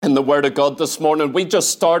in the Word of God this morning. We just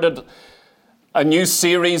started a new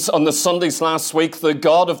series on the Sundays last week, The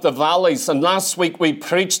God of the Valleys. And last week we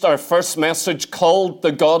preached our first message called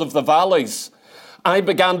The God of the Valleys. I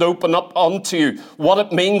began to open up onto you what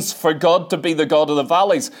it means for God to be the God of the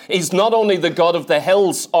valleys. He's not only the God of the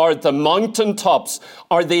hills or the mountaintops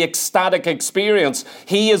or the ecstatic experience.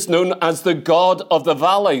 He is known as the God of the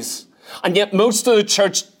valleys. And yet most of the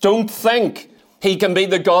church don't think he can be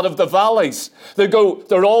the God of the valleys.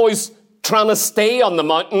 They're always trying to stay on the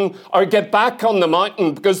mountain or get back on the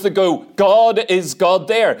mountain because they go, God is God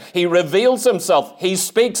there. He reveals himself. He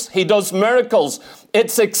speaks. He does miracles.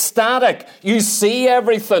 It's ecstatic. You see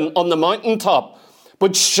everything on the mountaintop.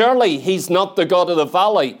 But surely he's not the God of the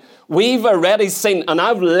valley. We've already seen, and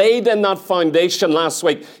I've laid in that foundation last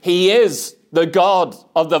week, he is the God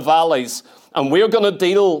of the valleys. And we're going to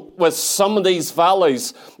deal with some of these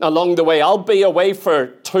valleys along the way. I'll be away for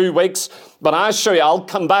 2 weeks, but I assure you, I'll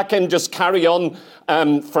come back and just carry on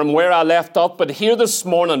from where I left off. But here this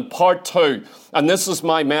morning, part 2, and this is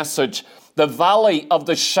my message, the valley of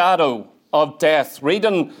the shadow of death.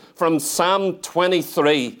 Reading from Psalm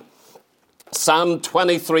 23. Psalm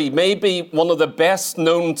 23 may be one of the best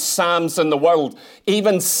known psalms in the world.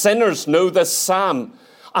 Even sinners know this psalm.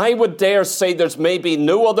 I would dare say there's maybe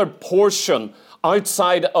no other portion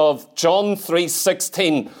outside of John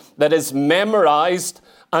 3:16 that is memorized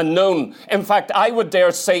and known. In fact, I would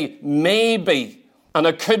dare say maybe, and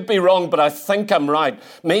I could be wrong, but I think I'm right,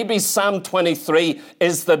 maybe Psalm 23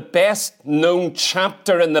 is the best known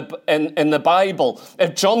chapter in the Bible.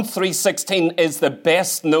 If John 3:16 is the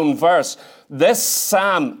best known verse, this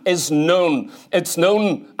psalm is known. It's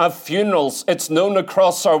known at funerals. It's known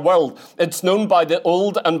across our world. It's known by the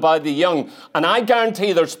old and by the young. And I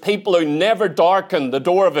guarantee there's people who never darken the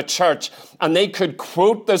door of a church and they could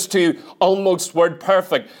quote this to you almost word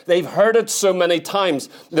perfect. They've heard it so many times.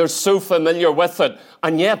 They're so familiar with it.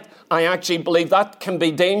 And yet, I actually believe that can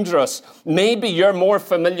be dangerous. Maybe you're more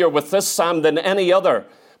familiar with this psalm than any other,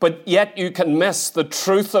 but yet you can miss the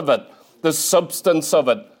truth of it, the substance of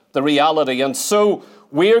it, the reality. And so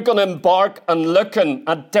we're going to embark on looking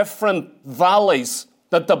at different valleys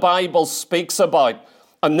that the Bible speaks about.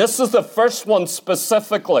 And this is the first one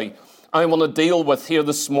specifically I want to deal with here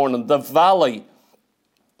this morning, the valley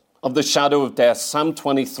of the shadow of death. Psalm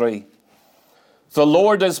 23. The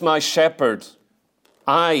Lord is my shepherd,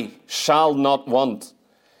 I shall not want.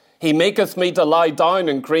 He maketh me to lie down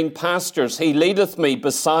in green pastures. He leadeth me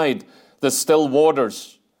beside the still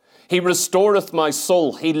waters. He restoreth my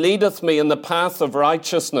soul. He leadeth me in the path of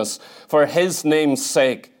righteousness for his name's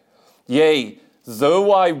sake. Yea,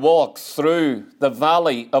 though I walk through the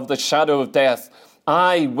valley of the shadow of death,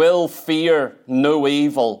 I will fear no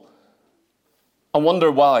evil. I wonder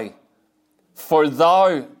why. For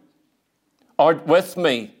thou art with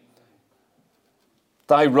me.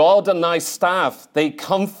 Thy rod and thy staff, they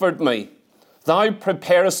comfort me. Thou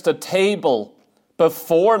preparest a table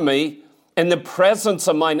before me in the presence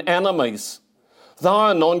of mine enemies.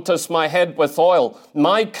 Thou anointest my head with oil.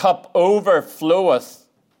 My cup runneth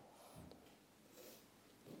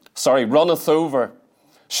over.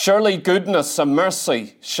 Surely goodness and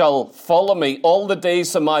mercy shall follow me all the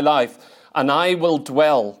days of my life, and I will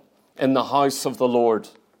dwell in the house of the Lord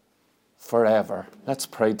forever. Let's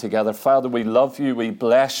pray together. Father, we love you. We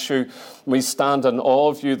bless you. We stand in awe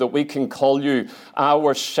of you that we can call you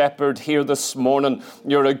our shepherd here this morning.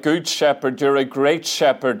 You're a good shepherd. You're a great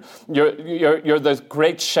shepherd. You're the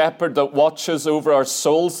great shepherd that watches over our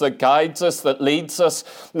souls, that guides us, that leads us,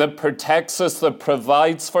 that protects us, that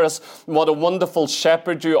provides for us. What a wonderful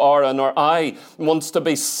shepherd you are, and our eye wants to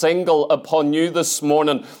be single upon you this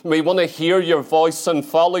morning. We want to hear your voice and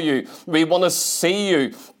follow you. We want to see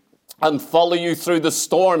you and follow you through the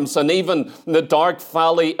storms and even the dark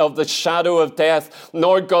valley of the shadow of death.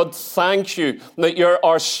 Lord God, thank you that you're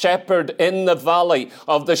our shepherd in the valley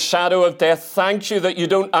of the shadow of death. Thank you that you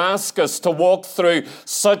don't ask us to walk through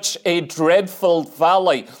such a dreadful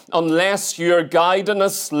valley unless you're guiding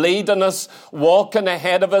us, leading us, walking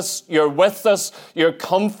ahead of us. You're with us. You're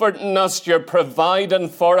comforting us. You're providing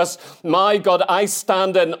for us. My God, I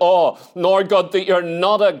stand in awe, Lord God, that you're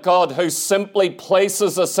not a God who simply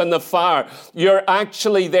places us in the fire. You're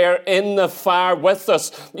actually there in the fire with us.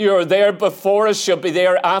 You're there before us. You'll be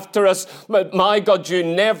there after us. But my God, you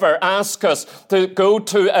never ask us to go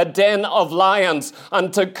to a den of lions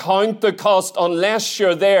and to count the cost unless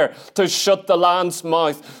you're there to shut the lion's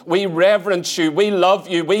mouth. We reverence you. We love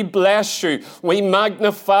you. We bless you. We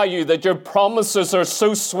magnify you that your promises are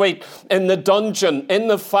so sweet in the dungeon, in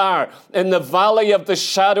the fire, in the valley of the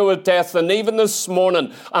shadow of death. And even this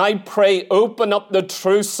morning, I pray, open up the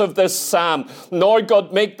truths of this psalm. Lord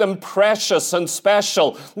God, make them precious and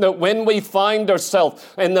special, that when we find ourselves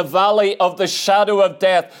in the valley of the shadow of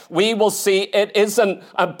death, we will see it isn't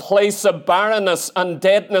a place of barrenness and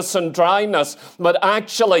deadness and dryness, but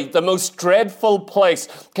actually the most dreadful place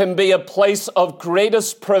can be a place of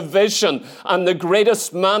greatest provision and the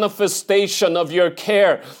greatest manifestation of your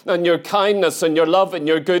care and your kindness and your love and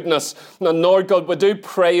your goodness. And Lord God, we do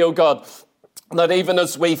pray, oh God, that even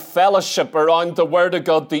as we fellowship around the Word of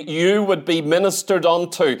God, that you would be ministered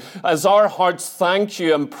unto as our hearts thank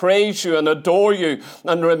you and praise you and adore you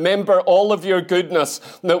and remember all of your goodness,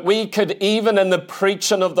 that we could, even in the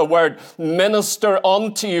preaching of the Word, minister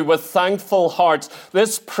unto you with thankful hearts.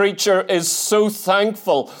 This preacher is so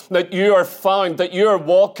thankful that you are found, that you are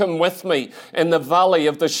walking with me in the valley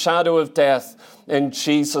of the shadow of death. In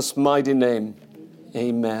Jesus' mighty name,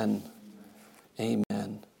 amen.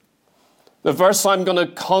 Amen. The verse I'm going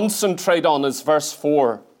to concentrate on is verse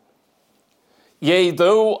 4. Yea,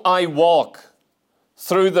 though I walk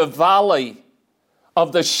through the valley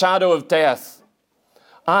of the shadow of death,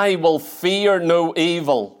 I will fear no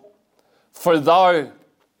evil, for thou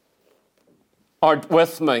art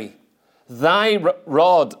with me. Thy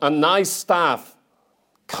rod and thy staff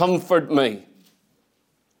comfort me.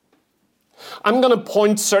 I'm going to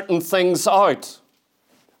point certain things out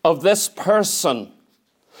of this person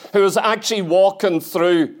who is actually walking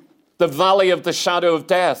through the valley of the shadow of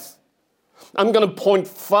death. I'm going to point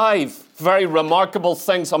 5 very remarkable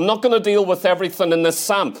things. I'm not going to deal with everything in this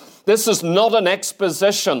psalm. This is not an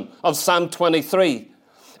exposition of Psalm 23.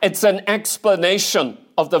 It's an explanation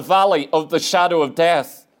of the valley of the shadow of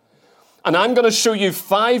death. And I'm going to show you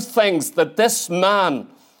 5 things that this man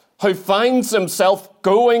who finds himself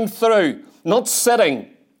going through, not sitting,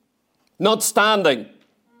 not standing,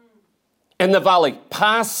 in the valley,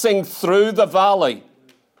 passing through the valley.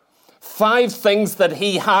 5 things that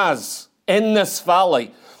he has in this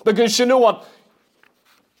valley. Because you know what?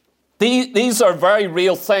 These are very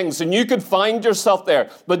real things, and you could find yourself there.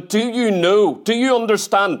 But do you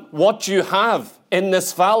understand what you have in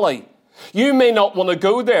this valley? You may not want to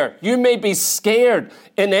go there. You may be scared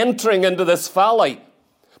in entering into this valley.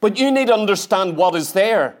 But you need to understand what is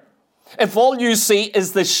there. If all you see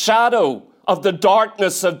is the shadow of the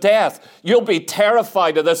darkness of death, you'll be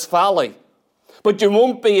terrified of this valley. But you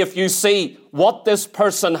won't be if you see what this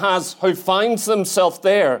person has who finds himself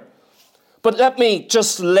there. But let me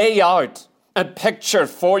just lay out a picture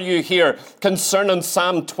for you here concerning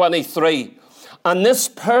Psalm 23. And this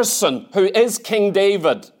person who is King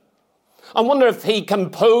David, I wonder if he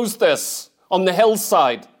composed this on the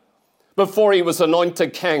hillside before he was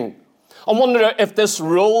anointed king. I wonder if this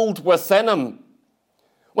rolled within him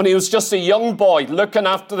when he was just a young boy looking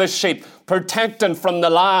after the sheep, protecting from the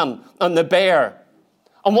lion and the bear.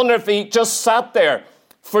 I wonder if he just sat there,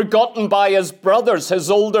 forgotten by his brothers, his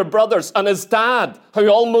older brothers, and his dad, who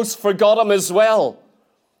almost forgot him as well.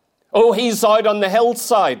 Oh, he's out on the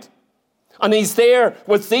hillside, and he's there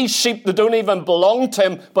with these sheep that don't even belong to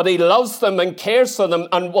him, but he loves them and cares for them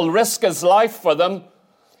and will risk his life for them.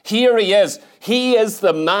 Here he is. He is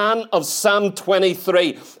the man of Psalm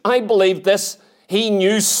 23. I believe he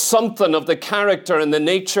knew something of the character and the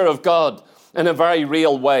nature of God in a very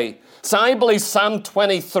real way. So I believe Psalm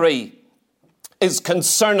 23 is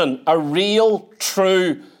concerning a real,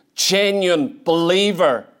 true, genuine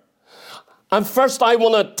believer. And first I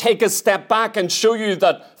want to take a step back and show you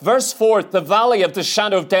that verse 4, the valley of the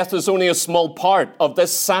shadow of death, is only a small part of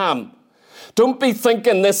this psalm. Don't be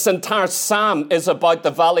thinking this entire psalm is about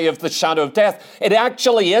the valley of the shadow of death. It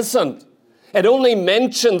actually isn't. It only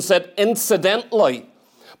mentions it incidentally.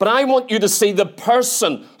 But I want you to see the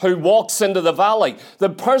person who walks into the valley. The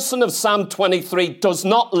person of Psalm 23 does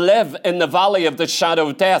not live in the valley of the shadow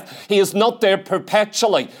of death. He is not there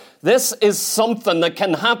perpetually. This is something that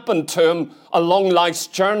can happen to him along life's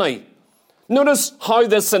journey. Notice how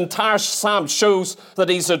this entire psalm shows that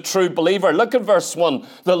he's a true believer. Look at verse 1.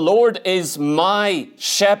 The Lord is my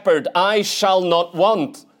shepherd, I shall not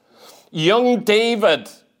want. Young David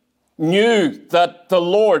knew that the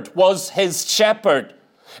Lord was his shepherd.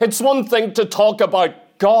 It's one thing to talk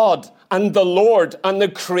about God and the Lord and the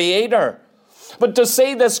Creator. But to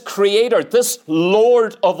say this Creator, this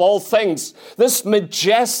Lord of all things, this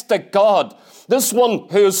majestic God, this one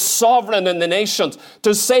who is sovereign in the nations,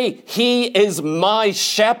 to say he is my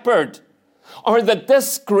shepherd, or that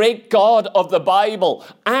this great God of the Bible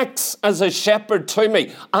acts as a shepherd to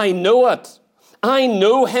me, I know it. I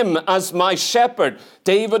know him as my shepherd.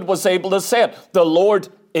 David was able to say it. The Lord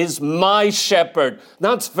is my shepherd.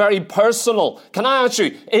 That's very personal. Can I ask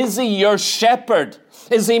you, is he your shepherd?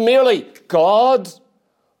 Is he merely God?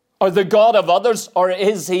 or the God of others, or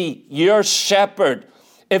is he your shepherd?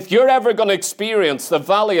 If you're ever going to experience the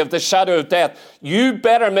valley of the shadow of death, you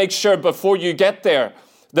better make sure before you get there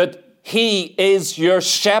that he is your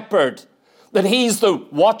shepherd, that he's the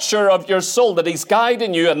watcher of your soul, that he's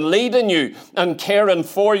guiding you and leading you and caring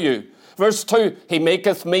for you. Verse 2, he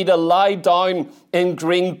maketh me to lie down in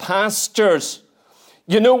green pastures.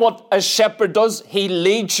 You know what a shepherd does? He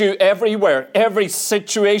leads you everywhere, every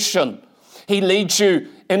situation. He leads you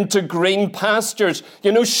into green pastures.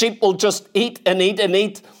 You know, sheep will just eat and eat and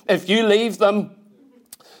eat if you leave them.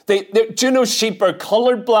 Do you know sheep are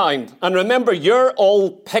colorblind? And remember, you're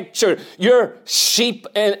sheep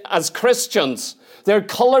as Christians. They're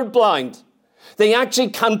colorblind. They actually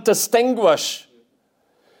can't distinguish.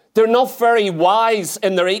 They're not very wise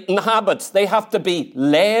in their eating habits. They have to be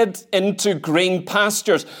led into green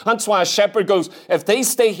pastures. That's why a shepherd goes, if they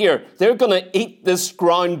stay here, they're going to eat this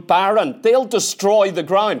ground barren. They'll destroy the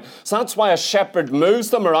ground. So that's why a shepherd moves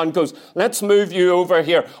them around, goes, let's move you over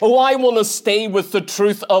here. Oh, I want to stay with the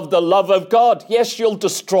truth of the love of God. Yes, you'll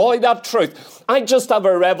destroy that truth. I just have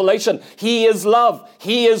a revelation. He is love.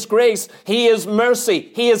 He is grace. He is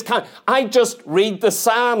mercy. He is kind. I just read the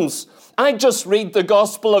Psalms. I just read the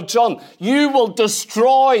Gospel of John. You will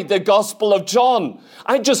destroy the Gospel of John.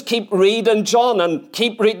 I just keep reading John and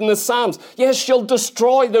keep reading the Psalms. Yes, you'll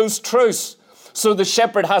destroy those truths. So the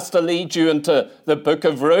shepherd has to lead you into the book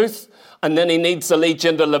of Ruth, and then he needs to lead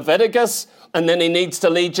you into Leviticus, and then he needs to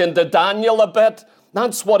lead you into Daniel a bit.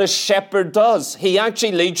 That's what a shepherd does. He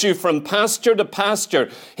actually leads you from pasture to pasture.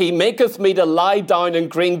 He maketh me to lie down in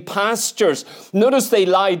green pastures. Notice they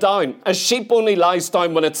lie down. A sheep only lies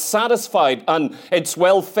down when it's satisfied and it's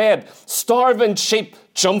well fed. Starving sheep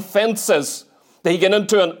jump fences. They get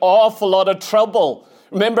into an awful lot of trouble.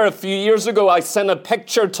 Remember a few years ago, I sent a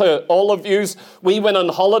picture to all of you. We went on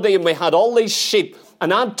holiday and we had all these sheep.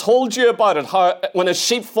 And I told you about it, how when a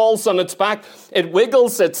sheep falls on its back, it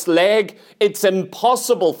wiggles its leg. It's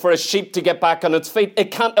impossible for a sheep to get back on its feet.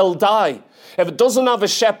 It'll die. If it doesn't have a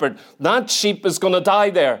shepherd, that sheep is going to die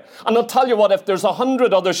there. And I'll tell you what, if there's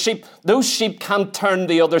 100 other sheep, those sheep can't turn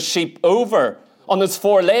the other sheep over on its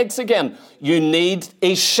four legs again. You need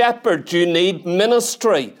a shepherd. You need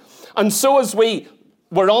ministry. And so as we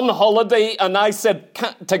were on holiday, and I said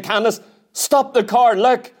to Candace, stop the car,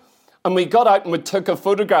 look. And we got out and we took a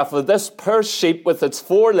photograph of this poor sheep with its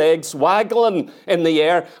four legs waggling in the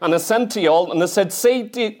air. And I sent to you all and I said,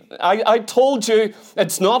 see, I told you,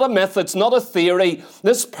 it's not a myth, it's not a theory,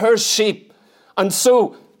 this poor sheep. And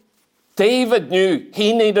so David knew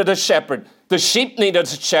he needed a shepherd. The sheep needed a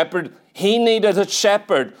shepherd. He needed a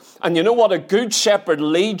shepherd. And you know what? A good shepherd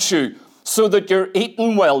leads you so that you're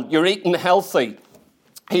eating well, you're eating healthy.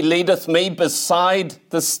 He leadeth me beside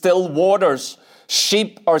the still waters.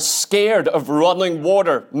 Sheep are scared of running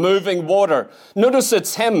water, moving water. Notice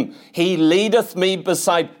it's him. He leadeth me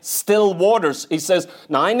beside still waters. He says,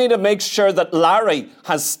 now I need to make sure that Larry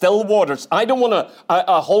has still waters. I don't want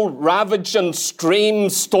a whole ravaging stream,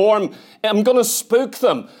 storm. I'm going to spook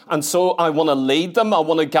them. And so I want to lead them. I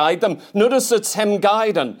want to guide them. Notice it's him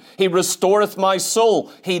guiding. He restoreth my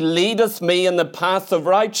soul. He leadeth me in the path of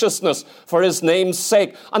righteousness for his name's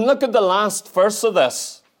sake. And look at the last verse of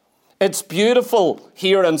this. It's beautiful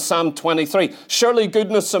here in Psalm 23. Surely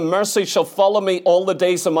goodness and mercy shall follow me all the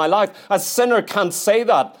days of my life. A sinner can't say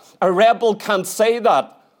that. A rebel can't say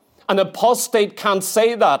that. An apostate can't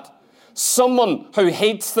say that. Someone who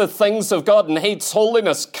hates the things of God and hates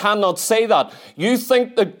holiness cannot say that. You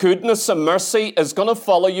think that goodness and mercy is going to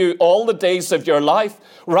follow you all the days of your life,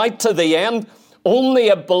 right to the end? Only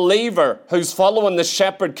a believer who's following the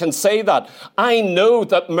shepherd can say that. I know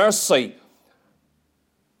that mercy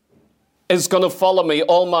is going to follow me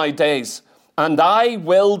all my days, and I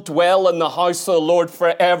will dwell in the house of the Lord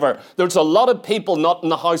forever. There's a lot of people not in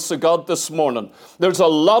the house of God this morning. There's a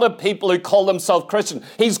lot of people who call themselves Christian.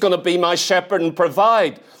 He's going to be my shepherd and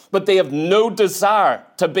provide, but they have no desire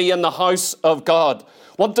to be in the house of God.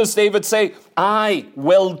 What does David say? I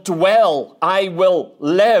will dwell, I will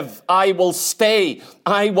live, I will stay,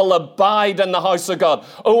 I will abide in the house of God.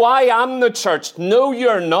 Oh, I am the church. No,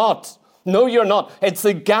 you're not. No, you're not. It's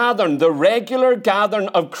the gathering, the regular gathering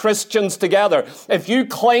of Christians together. If you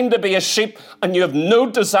claim to be a sheep and you have no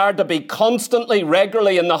desire to be constantly,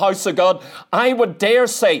 regularly in the house of God, I would dare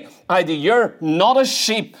say either you're not a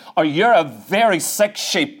sheep or you're a very sick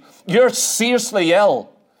sheep. You're seriously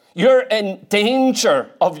ill. You're in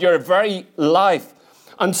danger of your very life.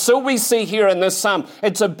 And so we see here in this psalm,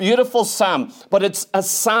 it's a beautiful psalm, but it's a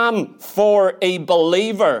psalm for a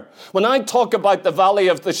believer. When I talk about the valley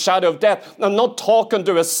of the shadow of death, I'm not talking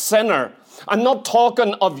to a sinner. I'm not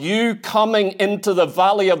talking of you coming into the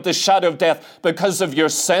valley of the shadow of death because of your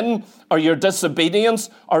sin or your disobedience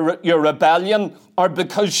or your rebellion or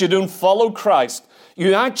because you don't follow Christ.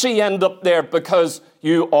 You actually end up there because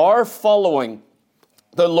you are following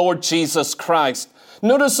the Lord Jesus Christ.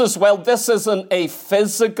 Notice as well, this isn't a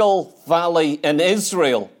physical valley in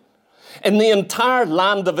Israel. In the entire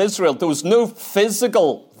land of Israel, there was no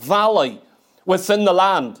physical valley within the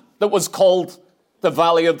land that was called the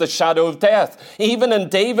valley of the shadow of death. Even in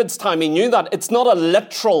David's time, he knew that. It's not a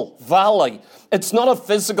literal valley. It's not a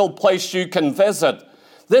physical place you can visit.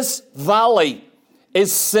 This valley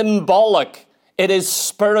is symbolic. It is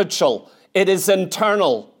spiritual. It is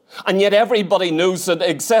internal. And yet everybody knows it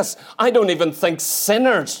exists. I don't even think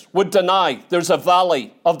sinners would deny there's a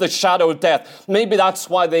valley of the shadow of death. Maybe that's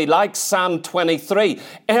why they like Psalm 23.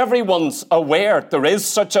 Everyone's aware there is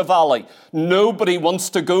such a valley. Nobody wants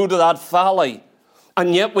to go to that valley.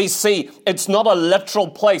 And yet we see it's not a literal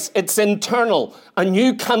place. It's internal. And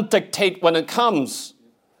you can't dictate when it comes.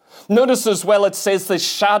 Notice as well it says the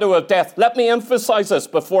shadow of death. Let me emphasize this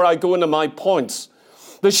before I go into my points.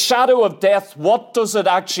 The shadow of death, what does it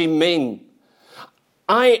actually mean?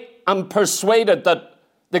 I am persuaded that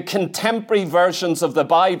the contemporary versions of the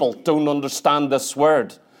Bible don't understand this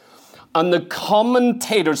word. And the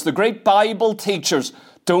commentators, the great Bible teachers,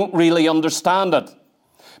 don't really understand it.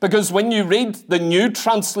 Because when you read the new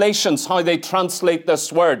translations, how they translate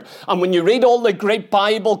this word, and when you read all the great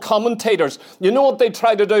Bible commentators, you know what they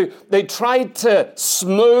try to do? They try to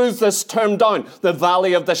smooth this term down, the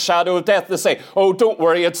valley of the shadow of death. They say, oh, don't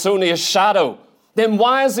worry, it's only a shadow. Then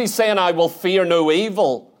why is he saying, I will fear no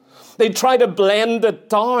evil? They try to blend it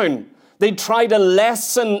down. They try to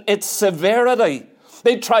lessen its severity.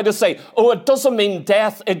 They try to say, oh, it doesn't mean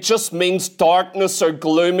death. It just means darkness or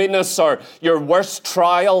gloominess or your worst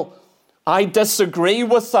trial. I disagree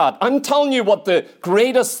with that. I'm telling you what the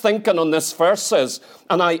greatest thinking on this verse is,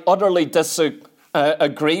 and I utterly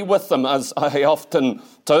disagree with them, as I often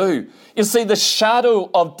do. You see, the shadow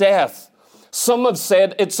of death, some have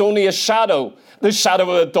said it's only a shadow. The shadow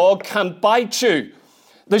of a dog can't bite you.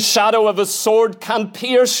 The shadow of a sword can't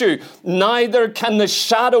pierce you. Neither can the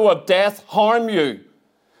shadow of death harm you.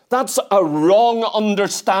 That's a wrong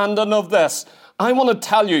understanding of this. I want to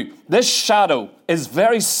tell you, this shadow is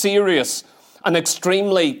very serious and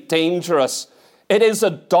extremely dangerous. It is a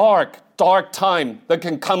dark, dark time that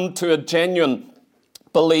can come to a genuine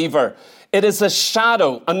believer. It is a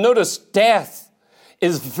shadow. And notice, death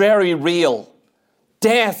is very real.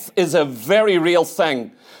 Death is a very real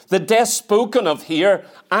thing. The death spoken of here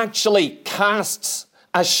actually casts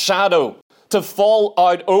a shadow to fall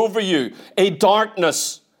out over you, a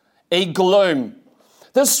darkness, a gloom.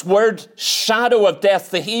 This word, shadow of death,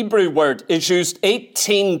 the Hebrew word, is used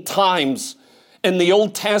 18 times in the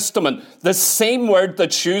Old Testament. The same word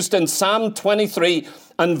that's used in Psalm 23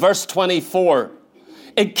 and verse 24.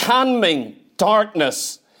 It can mean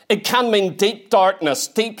darkness. It can mean deep darkness,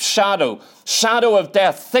 deep shadow, shadow of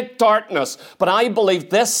death, thick darkness. But I believe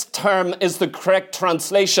this term is the correct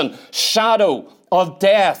translation. Shadow of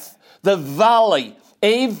death, the valley.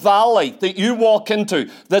 A valley that you walk into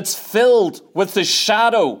that's filled with the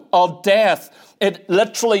shadow of death. It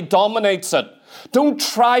literally dominates it. Don't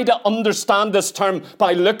try to understand this term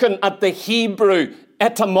by looking at the Hebrew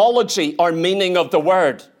etymology or meaning of the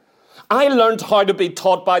word. I learned how to be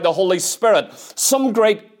taught by the Holy Spirit. Some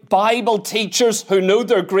great Bible teachers who know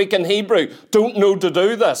their Greek and Hebrew don't know to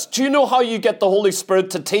do this. Do you know how you get the Holy Spirit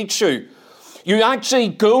to teach you? You actually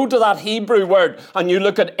go to that Hebrew word and you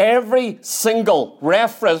look at every single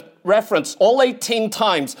reference, all 18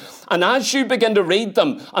 times. And as you begin to read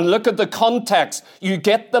them and look at the context, you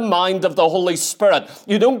get the mind of the Holy Spirit.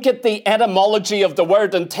 You don't get the etymology of the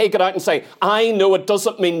word and take it out and say, I know it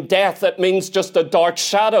doesn't mean death. It means just a dark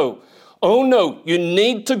shadow. Oh no, you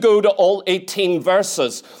need to go to all 18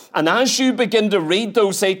 verses. And as you begin to read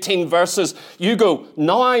those 18 verses, you go,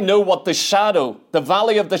 now I know what the shadow, the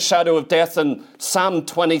valley of the shadow of death in Psalm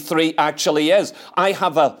 23 actually is. I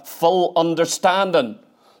have a full understanding.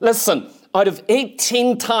 Listen, out of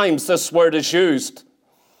 18 times this word is used,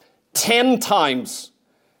 10 times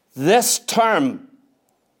this term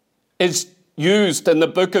is used in the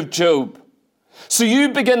book of Job. So you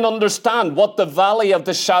begin to understand what the valley of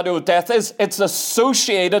the shadow of death is. It's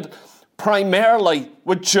associated primarily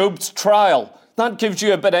with Job's trial. That gives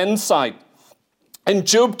you a bit of insight. In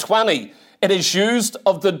Job 20, it is used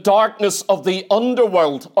of the darkness of the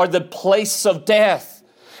underworld or the place of death.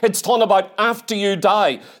 It's talking about after you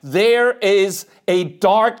die, there is a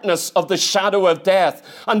darkness of the shadow of death.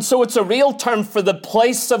 And so it's a real term for the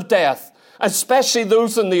place of death. especially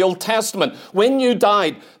those in the Old Testament. When you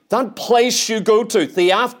died, that place you go to,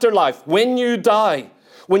 the afterlife, when you die,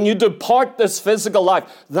 when you depart this physical life,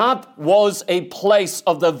 that was a place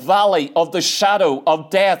of the valley of the shadow of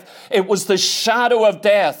death. It was the shadow of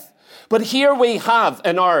death. But here we have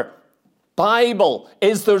in our Bible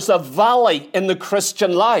there's a valley in the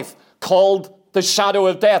Christian life called the shadow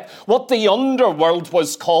of death. What the underworld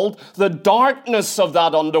was called, the darkness of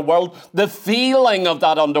that underworld, the feeling of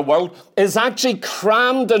that underworld is actually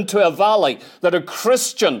crammed into a valley that a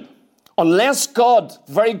Christian, unless God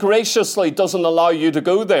very graciously doesn't allow you to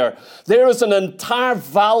go there, there is an entire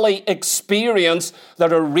valley experience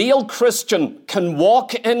that a real Christian can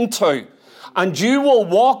walk into. And you will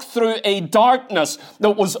walk through a darkness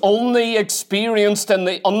that was only experienced in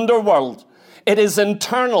the underworld. It is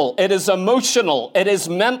internal, it is emotional, it is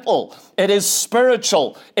mental, it is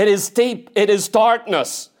spiritual, it is deep, it is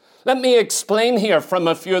darkness. Let me explain here from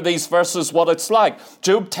a few of these verses what it's like.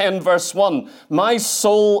 Job 10 verse 1, my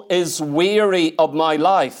soul is weary of my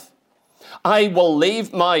life. I will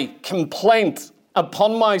leave my complaint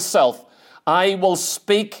upon myself. I will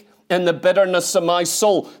speak in the bitterness of my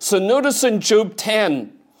soul. So notice in Job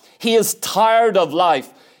 10, he is tired of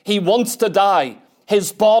life. He wants to die.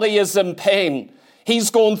 His body is in pain.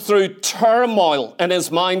 He's going through turmoil in his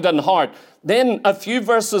mind and heart. Then a few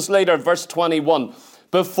verses later, verse 21,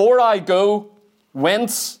 before I go,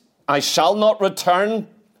 whence I shall not return.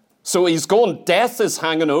 So he's going, death is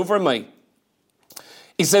hanging over me.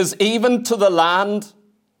 He says, even to the land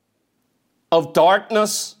of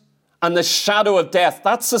darkness and the shadow of death.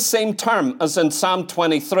 That's the same term as in Psalm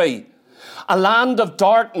 23. A land of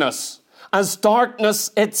darkness, as darkness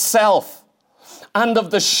itself, and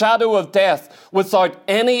of the shadow of death, without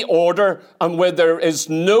any order and where there is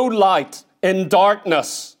no light in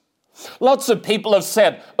darkness. Lots of people have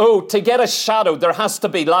said, oh, to get a shadow, there has to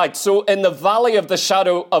be light. So in the valley of the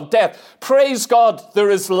shadow of death, praise God, there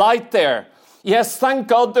is light there. Yes, thank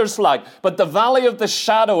God there's light. But the valley of the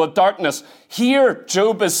shadow of darkness, here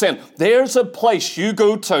Job is saying, there's a place you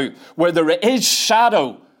go to where there is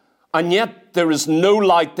shadow, and yet there is no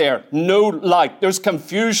light there. No light. There's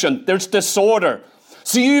confusion. There's disorder.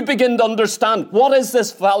 So you begin to understand, what is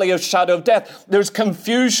this valley of shadow of death? There's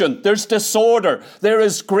confusion. There's disorder. There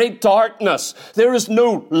is great darkness. There is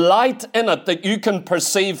no light in it that you can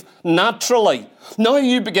perceive naturally. Now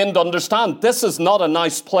you begin to understand, this is not a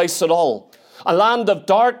nice place at all. A land of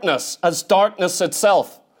darkness as darkness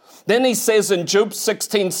itself. Then he says in Job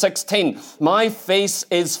 16:16, my face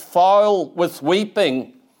is foul with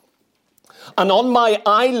weeping, and on my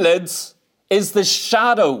eyelids is the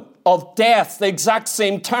shadow of death, the exact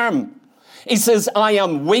same term. He says, I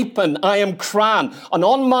am weeping, I am crying, and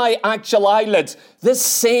on my actual eyelids, this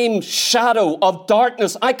same shadow of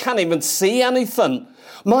darkness, I can't even see anything.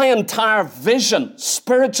 My entire vision,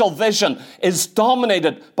 spiritual vision, is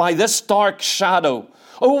dominated by this dark shadow.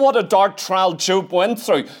 Oh, what a dark trial Job went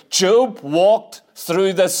through. Job walked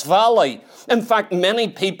through this valley. In fact, many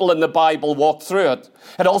people in the Bible walk through it.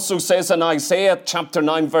 It also says in Isaiah chapter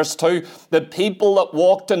 9, verse 2, the people that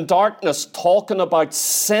walked in darkness, talking about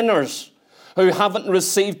sinners who haven't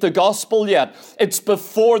received the gospel yet. It's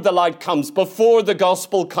before the light comes, before the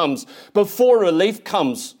gospel comes, before relief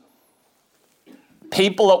comes.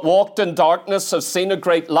 People that walked in darkness have seen a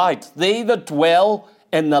great light. They that dwell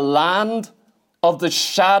in the land of the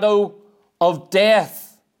shadow of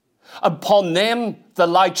death, upon them the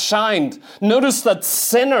light shined. Notice that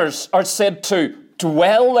sinners are said to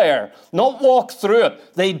dwell there, not walk through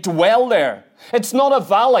it. They dwell there. It's not a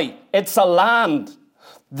valley, it's a land.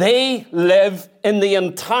 They live in the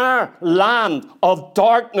entire land of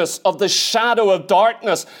darkness, of the shadow of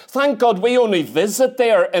darkness. Thank God we only visit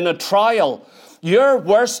there in a trial. Your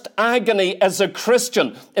worst agony as a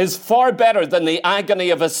Christian is far better than the agony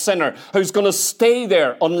of a sinner who's going to stay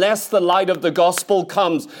there unless the light of the gospel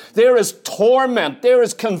comes. There is torment, there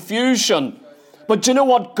is confusion. But you know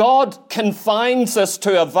what? God confines us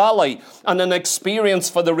to a valley and an experience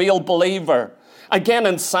for the real believer. Again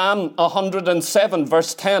in Psalm 107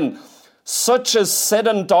 verse 10, such as sit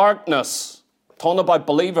in darkness, talking about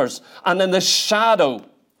believers, and in the shadow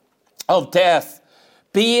of death,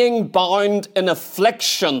 being bound in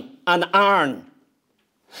affliction and iron.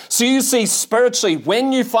 So you see, spiritually,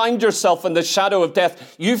 when you find yourself in the shadow of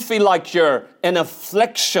death, you feel like you're in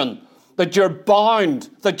affliction, that you're bound,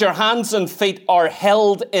 that your hands and feet are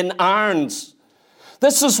held in irons.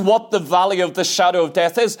 This is what the valley of the shadow of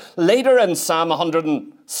death is. Later in Psalm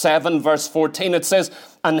 107, verse 14, it says,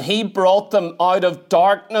 and he brought them out of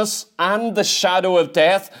darkness and the shadow of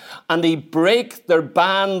death, and he brake their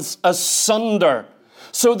bands asunder.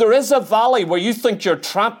 So there is a valley where you think you're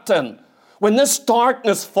trapped in, When this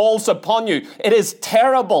darkness falls upon you, it is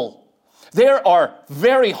terrible. There are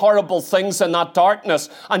very horrible things in that darkness.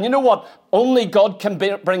 And you know what? Only God can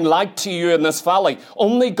bring light to you in this valley.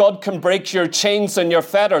 Only God can break your chains and your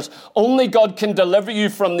fetters. Only God can deliver you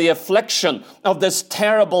from the affliction of this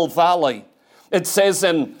terrible valley. It says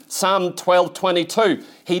in Psalm 12:22,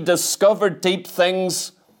 he discovered deep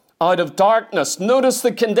things out of darkness. Notice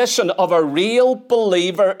the condition of a real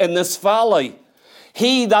believer in this valley.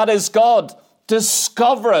 He, that is God,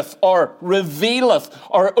 discovereth or revealeth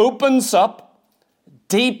or opens up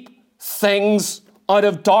deep things out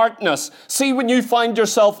of darkness. See, when you find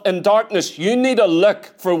yourself in darkness, you need to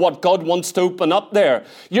look for what God wants to open up there.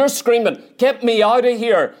 You're screaming, get me out of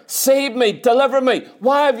here, save me, deliver me.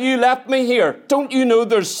 Why have you left me here? Don't you know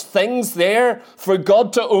there's things there for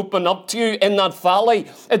God to open up to you in that valley?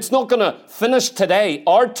 It's not going to finish today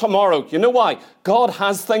or tomorrow. You know why? God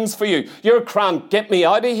has things for you. You're crying, get me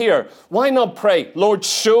out of here. Why not pray, Lord,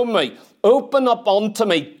 show me, open up unto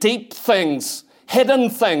me deep things, hidden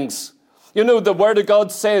things. You know, the Word of God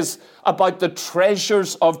says about the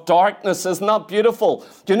treasures of darkness. Isn't that beautiful?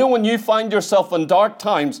 You know, when you find yourself in dark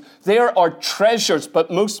times, there are treasures, but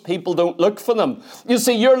most people don't look for them. You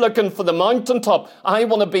see, you're looking for the mountaintop. I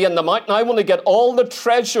want to be in the mountain. I want to get all the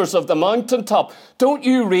treasures of the mountaintop. Don't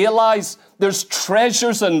you realize there's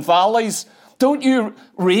treasures in valleys? Don't you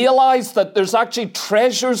realize that there's actually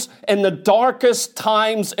treasures in the darkest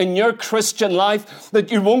times in your Christian life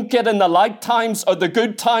that you won't get in the light times or the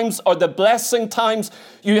good times or the blessing times?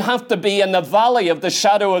 You have to be in the valley of the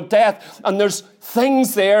shadow of death. And there's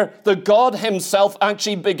things there that God himself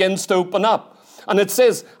actually begins to open up. And it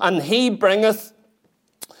says, and he bringeth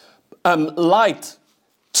light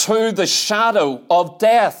to the shadow of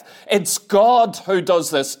death. It's God who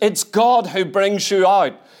does this. It's God who brings you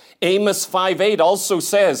out. Amos 5:8 also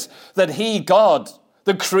says that he, God,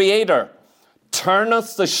 the Creator,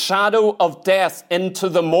 turneth the shadow of death into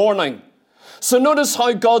the morning. So notice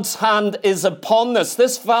how God's hand is upon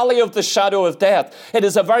this valley of the shadow of death. It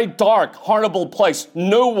is a very dark, horrible place.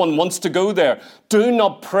 No one wants to go there. Do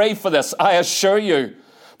not pray for this, I assure you.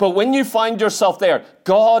 But when you find yourself there,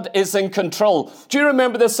 God is in control. Do you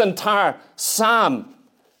remember this entire psalm?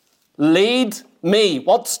 Lead me.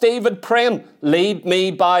 What's David praying? Lead me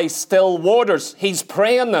by still waters. He's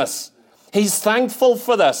praying this. He's thankful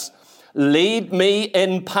for this. Lead me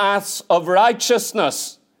in paths of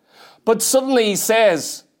righteousness. But suddenly he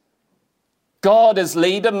says, God is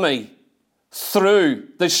leading me through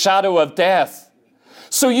the shadow of death.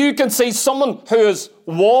 So you can see someone who is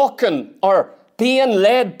walking or being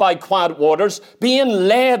led by quiet waters, being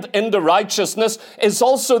led into righteousness, is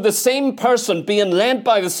also the same person being led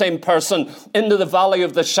by the same person into the valley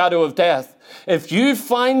of the shadow of death. If you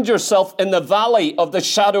find yourself in the valley of the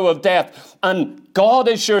shadow of death and God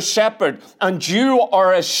is your shepherd and you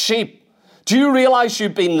are a sheep, do you realize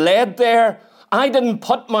you've been led there? I didn't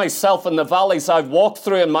put myself in the valleys I've walked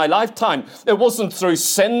through in my lifetime. It wasn't through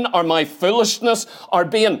sin or my foolishness or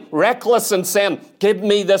being reckless and saying, give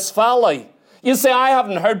me this valley. You see, I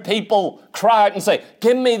haven't heard people cry out and say,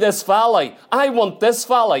 give me this valley. I want this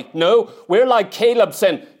valley. No, we're like Caleb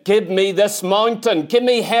saying, give me this mountain. Give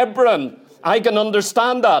me Hebron. I can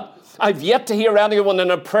understand that. I've yet to hear anyone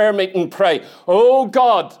in a prayer meeting pray, oh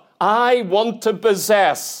God, I want to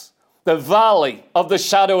possess the valley of the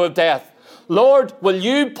shadow of death. Lord, will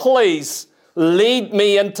you please lead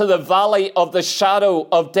me into the valley of the shadow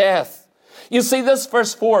of death? You see, this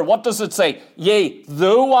verse 4, what does it say? Yea,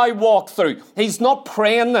 though I walk through. He's not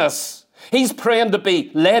praying this. He's praying to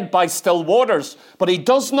be led by still waters. But he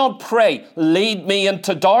does not pray, lead me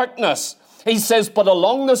into darkness. He says, but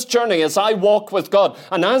along this journey, as I walk with God,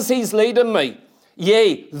 and as he's leading me,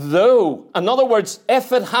 yea, though. In other words,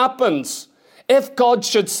 if it happens, if God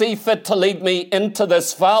should see fit to lead me into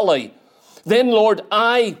this valley, then, Lord,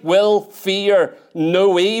 I will fear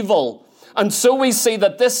no evil. And so we see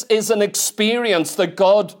that this is an experience that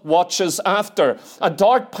God watches after. A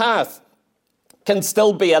dark path can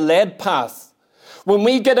still be a led path. When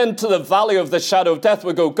we get into the valley of the shadow of death,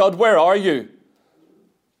 we go, God, where are you?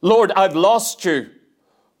 Lord, I've lost you.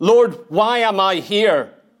 Lord, why am I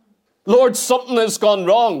here? Lord, something has gone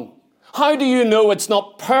wrong. How do you know it's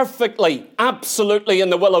not perfectly, absolutely in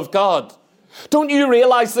the will of God? Don't you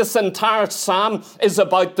realize this entire psalm is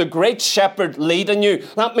about the great shepherd leading you?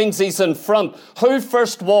 That means he's in front. Who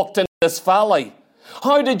first walked in this valley?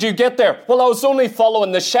 How did you get there? Well, I was only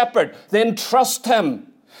following the shepherd. Then trust him.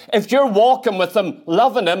 If you're walking with him,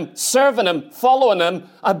 loving him, serving him, following him,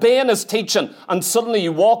 obeying his teaching, and suddenly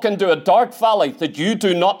you walk into a dark valley that you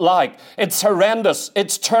do not like, it's horrendous,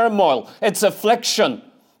 it's turmoil, it's affliction,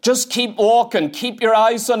 Just keep walking. Keep your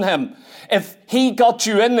eyes on him. If he got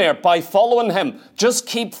you in there by following him, just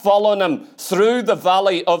keep following him through the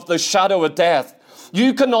valley of the shadow of death.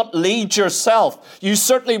 You cannot lead yourself. You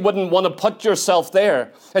certainly wouldn't want to put yourself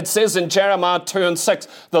there. It says in Jeremiah 2:6,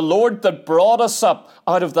 the Lord that brought us up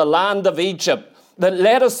out of the land of Egypt, that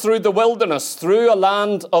led us through the wilderness, through a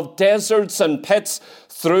land of deserts and pits,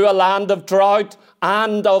 through a land of drought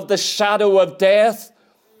and of the shadow of death,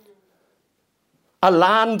 a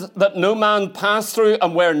land that no man passed through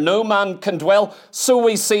and where no man can dwell. So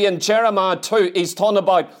we see in Jeremiah 2, he's talking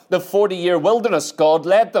about the 40-year wilderness. God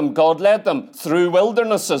led them through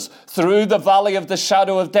wildernesses, through the valley of the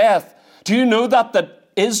shadow of death. Do you know that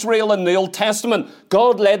Israel in the Old Testament,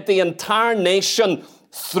 God led the entire nation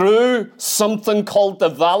through something called the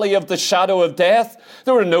valley of the shadow of death?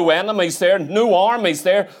 There were no enemies there, no armies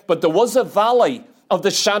there, but there was a valley of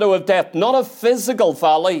the shadow of death, not a physical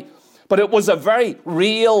valley, but it was a very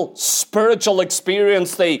real spiritual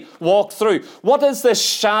experience they walked through. What is this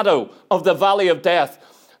shadow of the valley of death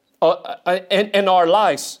in our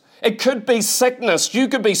lives? It could be sickness. You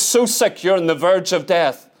could be so sick you're on the verge of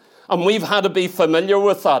death. And we've had to be familiar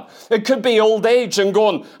with that. It could be old age and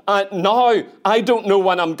going, now I don't know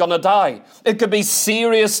when I'm going to die. It could be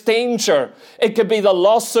serious danger. It could be the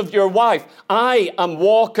loss of your wife. I am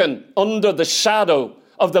walking under the shadow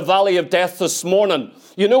of the valley of death this morning.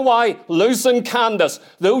 You know why? Losing Candace,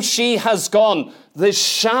 though she has gone, the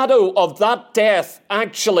shadow of that death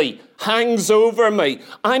actually hangs over me.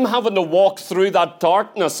 I'm having to walk through that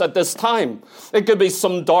darkness at this time. It could be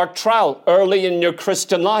some dark trial early in your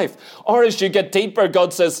Christian life. Or as you get deeper,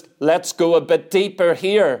 God says, let's go a bit deeper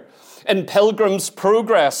here. In Pilgrim's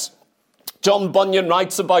Progress, John Bunyan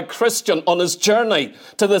writes about Christian on his journey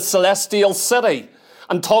to the celestial city,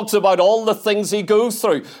 and talks about all the things he goes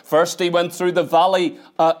through. First, he went through the valley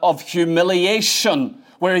of humiliation,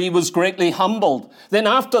 where he was greatly humbled. Then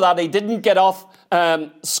after that, he didn't get off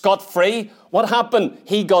scot-free. What happened?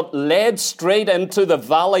 He got led straight into the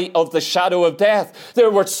valley of the shadow of death.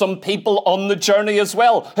 There were some people on the journey as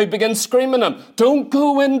well who began screaming at him, don't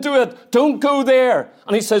go into it, don't go there.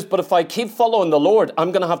 And he says, but if I keep following the Lord,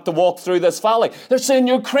 I'm going to have to walk through this valley. They're saying,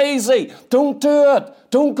 you're crazy, don't do it,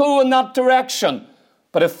 don't go in that direction.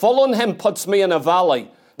 But if following him puts me in a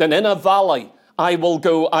valley, then in a valley I will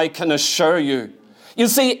go, I can assure you. You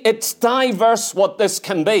see, it's diverse what this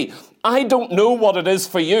can be. I don't know what it is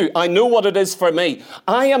for you. I know what it is for me.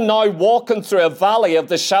 I am now walking through a valley of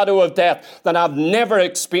the shadow of death that I've never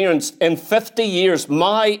experienced in 50 years,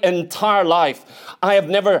 my entire life. I have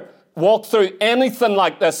never walked through anything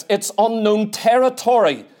like this. It's unknown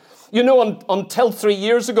territory. You know, until 3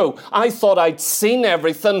 years ago, I thought I'd seen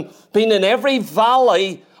everything, been in every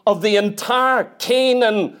valley of the entire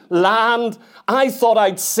Canaan land. I thought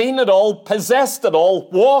I'd seen it all, possessed it all,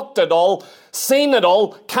 walked it all, seen it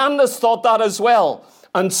all. Candace thought that as well.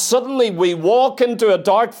 And suddenly we walk into a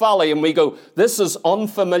dark valley and we go, this is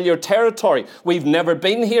unfamiliar territory. We've never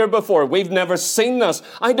been here before. We've never seen this.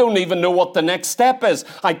 I don't even know what the next step is.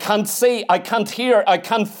 I can't see, I can't hear, I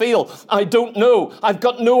can't feel. I don't know. I've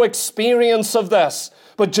got no experience of this.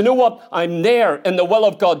 But you know what? I'm there in the will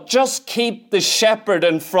of God. Just keep the shepherd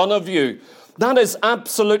in front of you. That is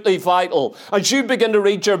absolutely vital. As you begin to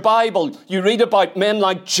read your Bible, you read about men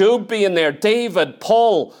like Job being there, David,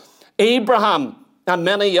 Paul, Abraham, and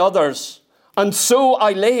many others. And so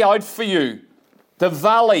I lay out for you the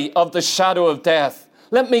valley of the shadow of death.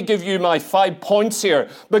 Let me give you my 5 points here,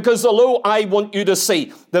 because although I want you to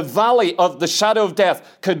see the valley of the shadow of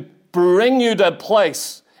death could bring you to a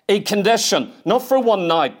place, a condition, not for one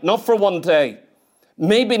night, not for one day,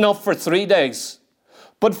 maybe not for 3 days,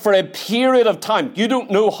 but for a period of time. You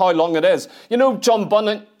don't know how long it is. You know, John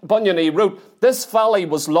Bunyan, he wrote, this valley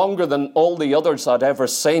was longer than all the others I'd ever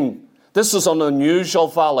seen. This is an unusual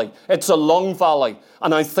valley. It's a long valley,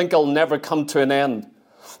 and I think it'll never come to an end.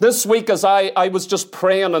 This week, as I was just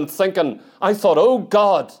praying and thinking, I thought, oh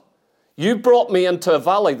God, you brought me into a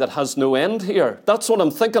valley that has no end here. That's what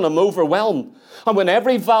I'm thinking. I'm overwhelmed. And when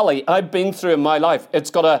every valley I've been through in my life,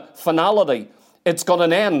 it's got a finality. It's got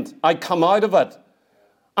an end. I come out of it.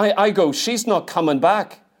 I go, she's not coming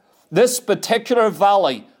back. This particular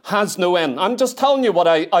valley has no end. I'm just telling you what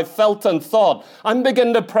I felt and thought. I'm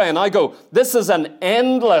beginning to pray and I go, this is an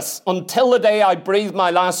endless, until the day I breathe my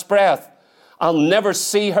last breath. I'll never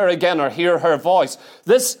see her again or hear her voice.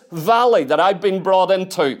 This valley that I've been brought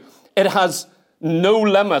into, it has no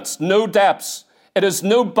limits, no depths. It has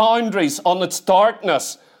no boundaries on its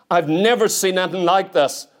darkness. I've never seen anything like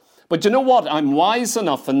this. But you know what? I'm wise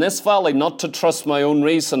enough in this valley not to trust my own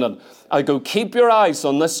reasoning. I go, keep your eyes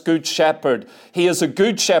on this good shepherd. He is a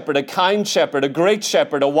good shepherd, a kind shepherd, a great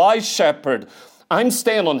shepherd, a wise shepherd. I'm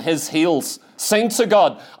staying on his heels. Saints of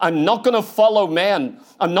God, I'm not going to follow men.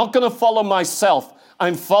 I'm not going to follow myself.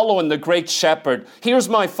 I'm following the great shepherd. Here's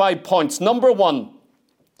my 5 points. Number 1,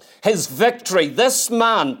 his victory. This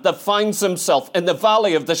man that finds himself in the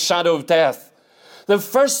valley of the shadow of death. The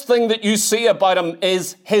first thing that you see about him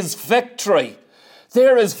is his victory.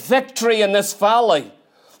 There is victory in this valley.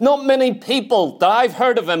 Not many people that I've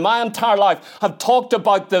heard of in my entire life have talked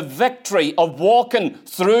about the victory of walking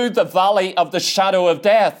through the valley of the shadow of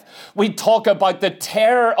death. We talk about the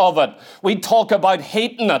terror of it. We talk about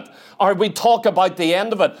hating it, or we talk about the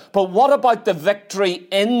end of it. But what about the victory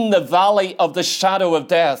in the valley of the shadow of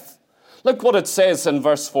death? Look what it says in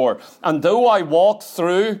verse 4. And though I walk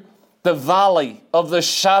through the valley of the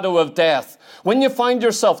shadow of death. When you find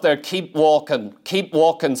yourself there, keep walking,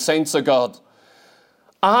 saints of God.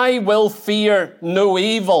 I will fear no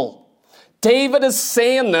evil. David is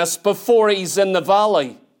saying this before he's in the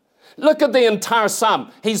valley. Look at the entire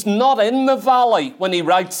psalm. He's not in the valley when he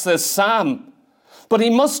writes this psalm. But he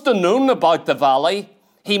must have known about the valley.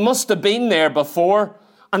 He must have been there before.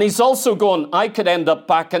 And he's also going, I could end up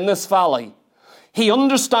back in this valley. He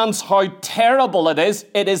understands how terrible it is.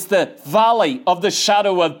 It is the valley of the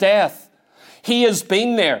shadow of death. He has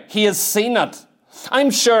been there. He has seen it.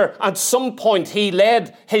 I'm sure at some point he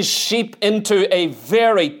led his sheep into a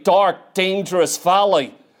very dark, dangerous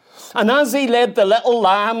valley. And as he led the little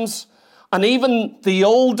lambs and even the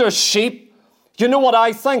older sheep, you know what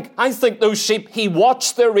I think? I think those sheep, he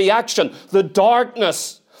watched their reaction, the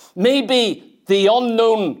darkness, maybe the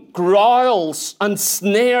unknown growls and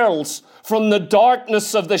snarls from the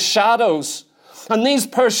darkness of the shadows. And these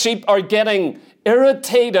poor sheep are getting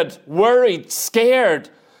irritated, worried, scared.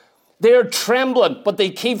 They're trembling, but they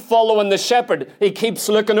keep following the shepherd. He keeps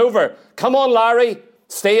looking over. Come on, Larry,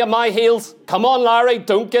 stay at my heels. Come on, Larry,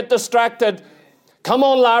 don't get distracted. Come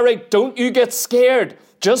on, Larry, don't you get scared.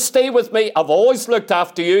 Just stay with me. I've always looked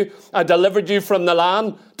after you. I delivered you from the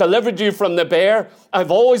lamb, delivered you from the bear.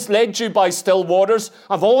 I've always led you by still waters.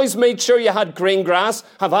 I've always made sure you had green grass.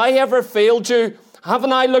 Have I ever failed you?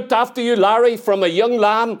 Haven't I looked after you, Larry, from a young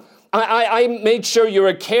lamb? I made sure you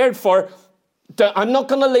were cared for. I'm not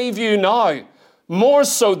going to leave you now. More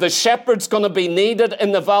so, the shepherd's going to be needed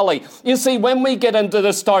in the valley. You see, when we get into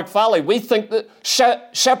this dark valley, we think, that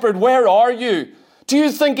shepherd, where are you? Do you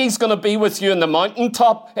think he's going to be with you in the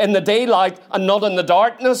mountaintop, in the daylight, and not in the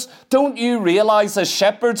darkness? Don't you realize a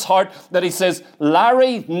shepherd's heart that he says,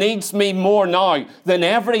 Larry needs me more now than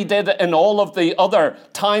ever he did in all of the other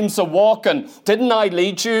times of walking. Didn't I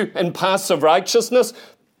lead you in paths of righteousness?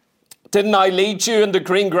 Didn't I lead you into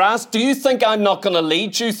green grass? Do you think I'm not going to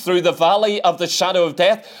lead you through the valley of the shadow of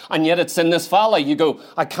death? And yet it's in this valley. You go,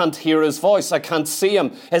 I can't hear his voice. I can't see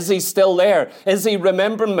him. Is he still there? Is he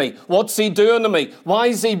remembering me? What's he doing to me? Why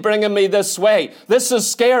is he bringing me this way? This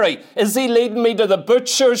is scary. Is he leading me to the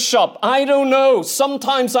butcher's shop? I don't know.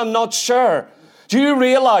 Sometimes I'm not sure. Do you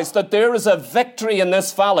realize that there is a victory in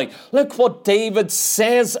this valley? Look what David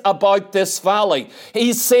says about this valley.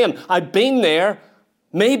 He's saying, I've been there.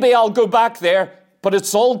 Maybe I'll go back there, but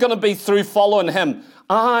it's all going to be through following him.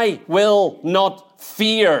 I will not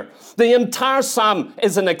fear. The entire psalm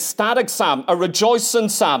is an ecstatic psalm, a rejoicing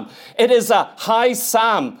psalm. It is a high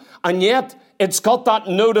psalm, and yet it's got that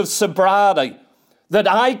note of sobriety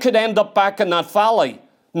that I could end up back in that valley,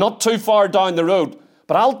 not too far down the road.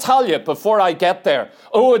 But I'll tell you before I get there,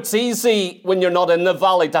 it's easy when you're not in the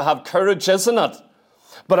valley to have courage, isn't it?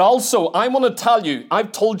 But also, I want to tell you,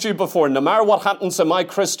 I've told you before, no matter what happens in my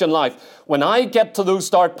Christian life, when I get to those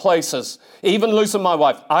dark places, even losing my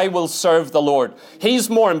wife, I will serve the Lord. He's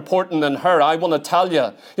more important than her, I want to tell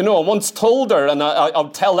you. You know, I once told her, and I'll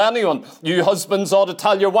tell anyone, you husbands ought to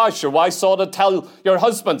tell your wives ought to tell your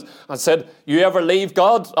husbands. I said, you ever leave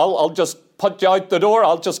God? I'll just put you out the door.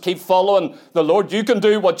 I'll just keep following the Lord. You can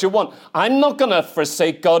do what you want. I'm not going to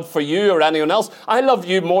forsake God for you or anyone else. I love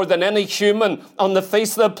you more than any human on the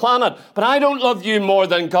face of the planet. But I don't love you more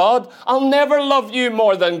than God. I'll never love you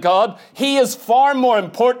more than God. He is far more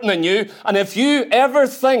important than you. And if you ever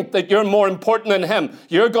think that you're more important than him,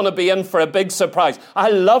 you're going to be in for a big surprise. I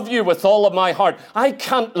love you with all of my heart. I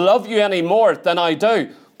can't love you any more than I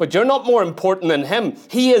do. But you're not more important than him.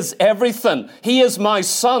 He is everything. He is my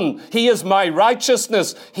son. He is my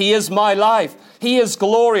righteousness. He is my life. He is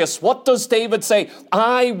glorious. What does David say?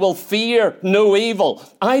 I will fear no evil.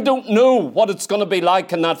 I don't know what it's going to be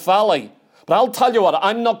like in that valley. But I'll tell you what,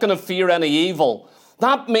 I'm not going to fear any evil.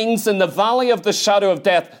 That means in the valley of the shadow of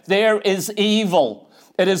death, there is evil.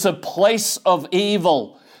 It is a place of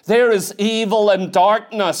evil. There is evil and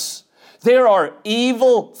darkness. There are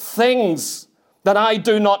evil things that I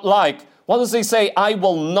do not like. What does he say? I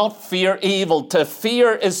will not fear evil. To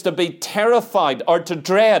fear is to be terrified or to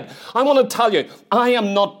dread. I want to tell you, I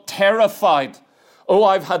am not terrified. Oh,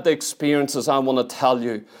 I've had the experiences, I want to tell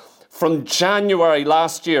you. From January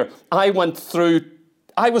last year, I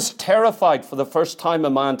was terrified for the first time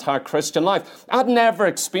in my entire Christian life. I'd never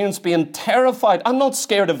experienced being terrified. I'm not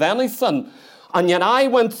scared of anything. And yet I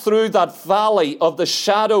went through that valley of the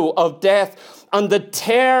shadow of death, and the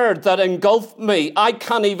terror that engulfed me, I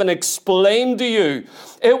can't even explain to you.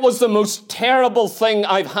 It was the most terrible thing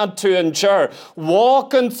I've had to endure.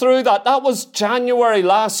 Walking through that was January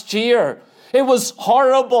last year. It was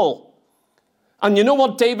horrible. And you know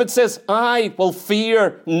what David says? I will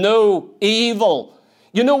fear no evil.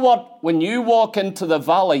 You know what? When you walk into the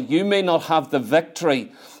valley, you may not have the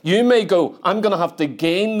victory. You may go, I'm going to have to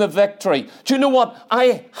gain the victory. Do you know what?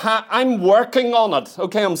 I'm working on it.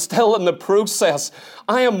 Okay, I'm still in the process.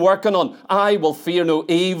 I am working on, I will fear no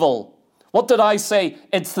evil. What did I say?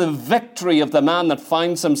 It's the victory of the man that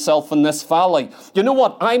finds himself in this valley. You know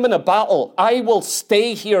what? I'm in a battle. I will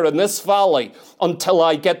stay here in this valley until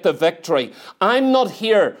I get the victory. I'm not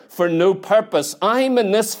here for no purpose. I'm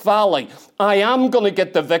in this valley. I am going to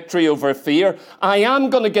get the victory over fear. I am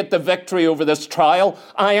going to get the victory over this trial.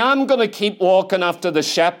 I am going to keep walking after the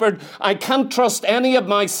shepherd. I can't trust any of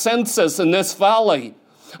my senses in this valley.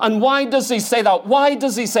 And why does he say that? Why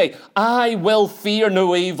does he say, I will fear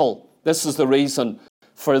no evil? This is the reason.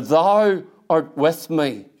 For thou art with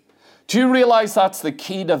me. Do you realize that's the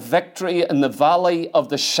key to victory in the valley of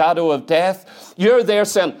the shadow of death? You're there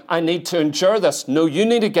saying, I need to endure this. No, you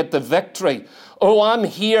need to get the victory. Oh, I'm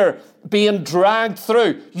here being dragged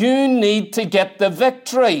through. You need to get the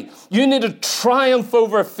victory. You need to triumph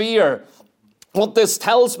over fear. What this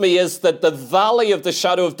tells me is that the valley of the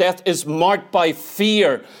shadow of death is marked by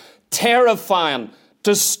fear, terrifying,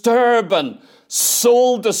 disturbing,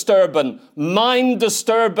 soul disturbing, mind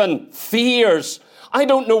disturbing fears. I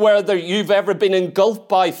don't know whether you've ever been engulfed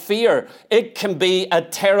by fear. It can be a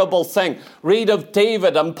terrible thing. Read of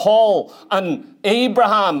David and Paul and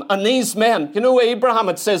Abraham and these men. You know, Abraham,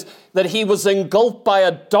 it says that he was engulfed by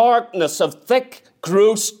a darkness of thick,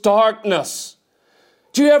 gross darkness.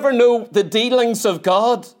 Do you ever know the dealings of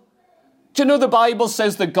God? Do you know the Bible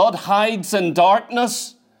says that God hides in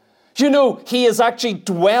darkness? Do you know he is actually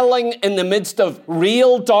dwelling in the midst of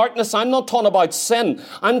real darkness? I'm not talking about sin.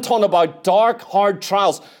 I'm talking about dark, hard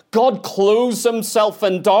trials. God clothes himself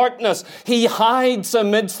in darkness. He hides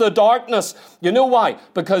amidst the darkness. You know why?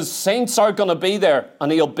 Because saints are going to be there, and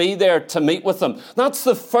he'll be there to meet with them. That's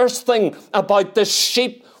the first thing about the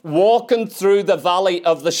sheep walking through the valley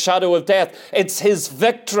of the shadow of death. It's his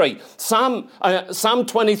victory. Psalm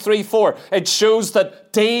 23:4, it shows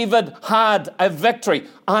that David had a victory.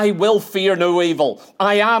 I will fear no evil.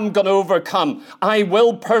 I am going to overcome. I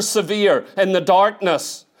will persevere in the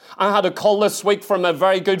darkness. I had a call this week from a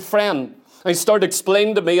very good friend. He started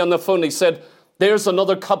explaining to me on the phone. He said, there's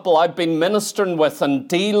another couple I've been ministering with and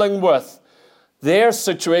dealing with. Their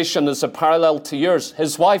situation is a parallel to yours.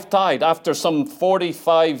 His wife died after some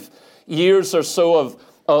 45 years or so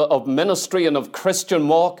of ministry and of Christian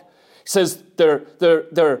walk. He says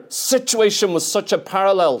their situation was such a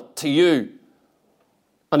parallel to you.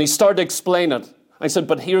 And he started explaining it. I said,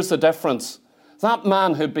 but here's the difference. That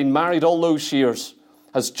man who'd been married all those years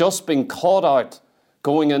has just been caught out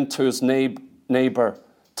going into his neighbor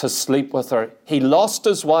to sleep with her. He lost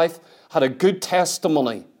his wife, had a good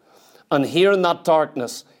testimony. And here in that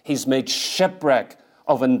darkness, he's made shipwreck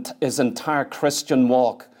of his entire Christian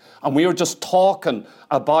walk. And we were just talking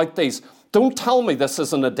about these. Don't tell me this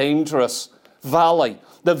isn't a dangerous valley.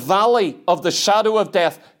 The valley of the shadow of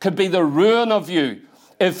death could be the ruin of you.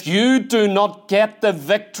 If you do not get the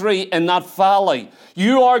victory in that valley,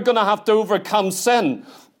 you are going to have to overcome sin,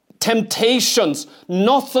 temptations.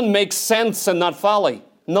 Nothing makes sense in that valley.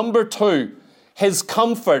 Number 2, his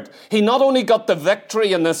comfort. He not only got the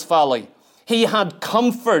victory in this valley, he had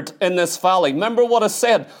comfort in this valley. Remember what I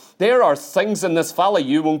said? There are things in this valley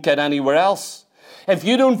you won't get anywhere else. If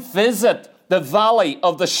you don't visit the valley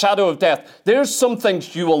of the shadow of death, there's some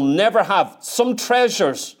things you will never have, some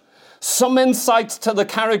treasures, some insights to the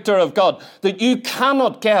character of God that you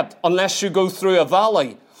cannot get unless you go through a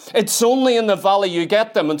valley. It's only in the valley you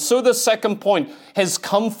get them. And so the second point, his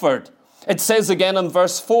comfort. It says again in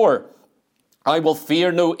verse 4, I will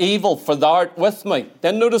fear no evil, for thou art with me.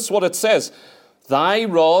 Then notice what it says. Thy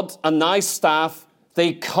rod and thy staff,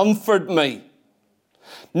 they comfort me.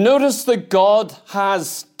 Notice that God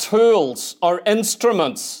has tools or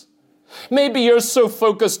instruments. Maybe you're so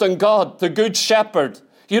focused on God, the Good Shepherd,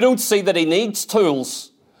 you don't see that he needs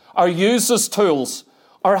tools or uses tools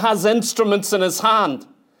or has instruments in his hand.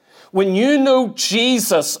 When you know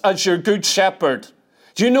Jesus as your Good Shepherd,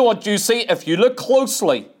 do you know what you see? If you look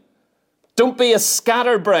closely, don't be a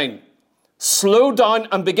scatterbrain. Slow down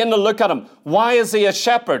and begin to look at him. Why is he a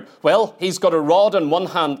shepherd? Well, he's got a rod in one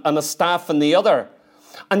hand and a staff in the other.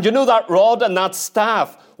 And you know that rod and that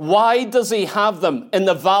staff, why does he have them in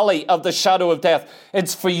the valley of the shadow of death?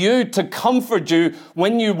 It's for you to comfort you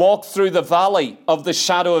when you walk through the valley of the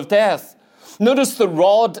shadow of death. Notice the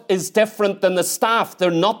rod is different than the staff. They're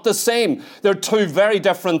not the same. They're two very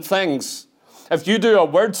different things. If you do a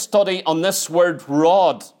word study on this word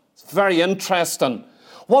rod, it's very interesting.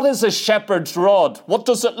 What is a shepherd's rod? What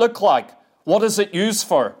does it look like? What is it used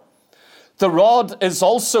for? The rod is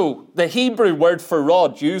also, the Hebrew word for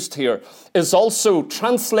rod used here, is also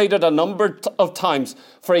translated a number of times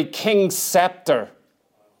for a king's scepter.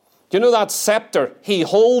 You know that scepter? He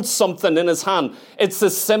holds something in his hand. It's the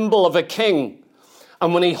symbol of a king.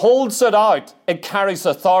 And when he holds it out, it carries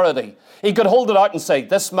authority. He could hold it out and say,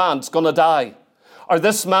 this man's going to die, or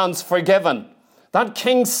this man's forgiven. That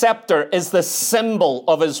king's scepter is the symbol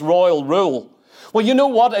of his royal rule. Well, you know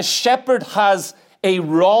what? A shepherd has a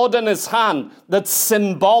rod in his hand that's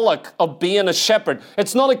symbolic of being a shepherd.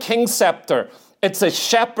 It's not a king's scepter. It's a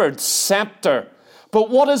shepherd's scepter. But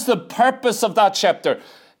what is the purpose of that scepter?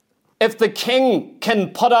 If the king can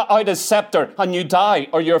put out his scepter and you die,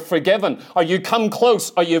 or you're forgiven, or you come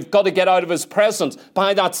close, or you've got to get out of his presence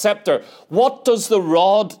by that scepter, what does the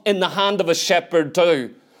rod in the hand of a shepherd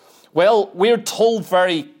do? Well, we're told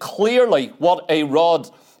very clearly what a rod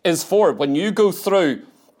is for. When you go through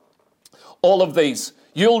all of these,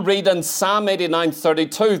 you'll read in Psalm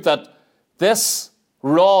 89:32 that this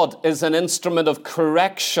rod is an instrument of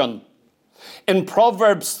correction. In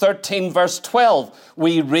Proverbs 13 verse 12,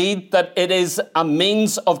 we read that it is a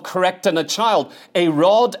means of correcting a child. A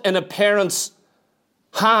rod in a parent's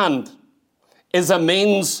hand is a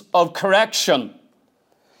means of correction.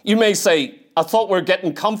 You may say, I thought we're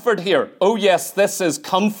getting comfort here. Oh yes, this is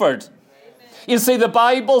comfort. Amen. You see, the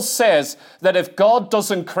Bible says that if God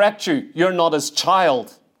doesn't correct you, you're not his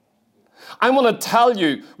child. I want to tell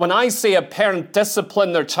you, when I see a parent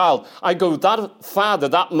discipline their child, I go, that father,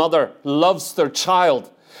 that mother loves their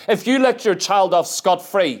child. If you let your child off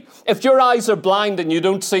scot-free, if your eyes are blind and you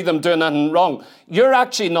don't see them doing anything wrong, you're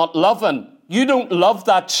actually not loving. You don't love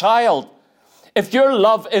that child. If your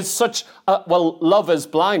love is such, love is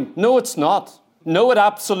blind. No, it's not. No, it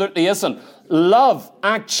absolutely isn't. Love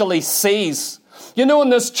actually sees. You know, in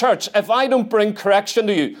this church, if I don't bring correction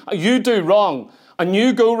to you, you do wrong, and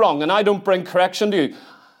you go wrong, and I don't bring correction to you,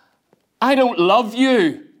 I don't love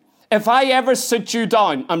you. If I ever sit you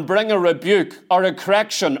down and bring a rebuke or a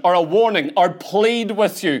correction or a warning or plead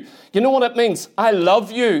with you, you know what it means? I love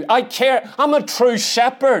you. I care. I'm a true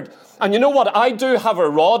shepherd. And you know what? I do have a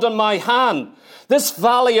rod in my hand. This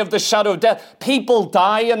valley of the shadow of death, people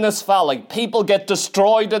die in this valley. People get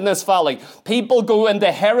destroyed in this valley. People go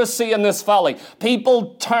into heresy in this valley.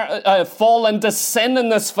 People fall into sin in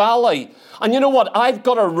this valley. And you know what? I've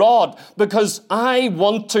got a rod because I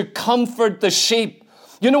want to comfort the sheep.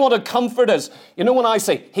 You know what a comfort is? You know when I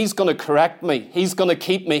say, he's going to correct me, he's going to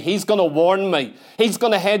keep me, he's going to warn me, he's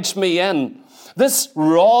going to hedge me in. This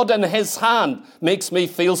rod in his hand makes me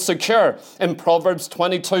feel secure. In Proverbs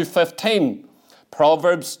 22:15,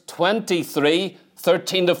 Proverbs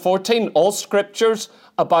 23:13-14, all scriptures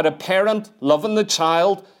about a parent loving the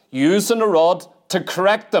child, using a rod to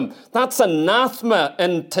correct them. That's anathema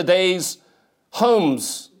in today's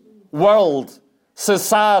homes, world,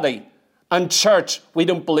 society, and church. We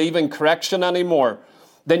don't believe in correction anymore.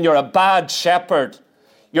 Then you're a bad shepherd.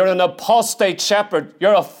 You're an apostate shepherd.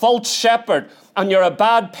 You're a false shepherd. And you're a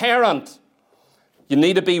bad parent. You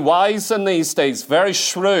need to be wise in these days, very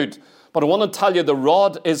shrewd. But I want to tell you, the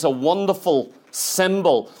rod is a wonderful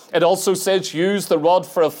symbol. It also says, use the rod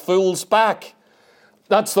for a fool's back.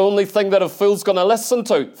 That's the only thing that a fool's going to listen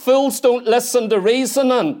to. Fools don't listen to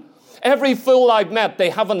reasoning. Every fool I've met, they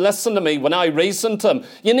haven't listened to me when I reason to them.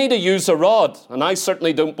 You need to use a rod. And I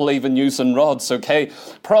certainly don't believe in using rods, okay?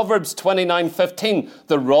 Proverbs 29:15,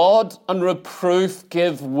 the rod and reproof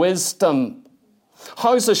give wisdom.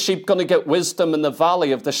 How's a sheep going to get wisdom in the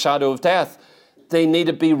valley of the shadow of death? They need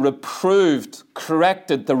to be reproved,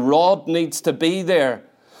 corrected. The rod needs to be there.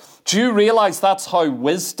 Do you realize that's how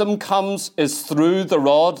wisdom comes, is through the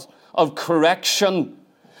rod of correction?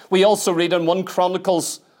 We also read in 1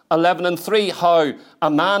 Chronicles 11:3 how a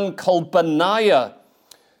man called Benaiah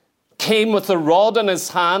came with a rod in his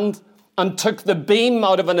hand and took the beam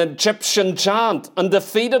out of an Egyptian giant and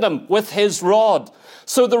defeated him with his rod.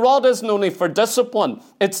 So the rod isn't only for discipline,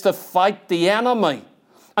 it's to fight the enemy.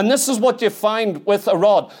 And this is what you find with a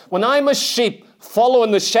rod. When I'm a sheep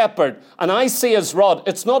following the shepherd and I see his rod,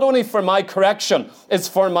 it's not only for my correction, it's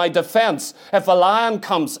for my defense. If a lion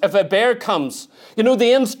comes, if a bear comes, you know,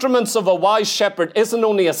 the instruments of a wise shepherd isn't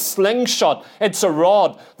only a slingshot, it's a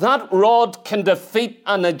rod. That rod can defeat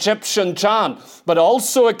an Egyptian giant, but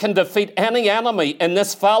also it can defeat any enemy in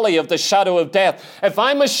this valley of the shadow of death. If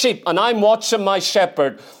I'm a sheep and I'm watching my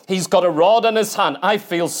shepherd, he's got a rod in his hand, I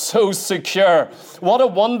feel so secure. What a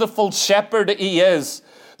wonderful shepherd he is.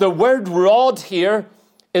 The word rod here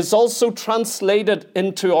is also translated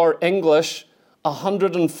into our English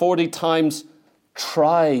 140 times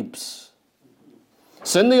tribes.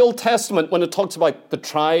 So in the Old Testament, when it talks about the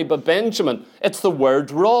tribe of Benjamin, it's the word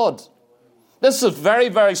rod. This is very,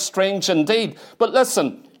 very strange indeed. But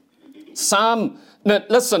listen, the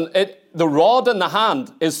rod in the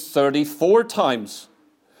hand is 34 times,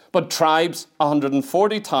 but tribes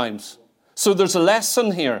 140 times. So there's a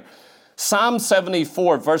lesson here. Psalm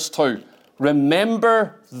 74, verse 2,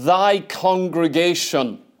 remember thy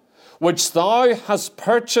congregation, which thou hast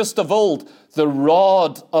purchased of old, the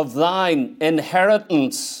rod of thine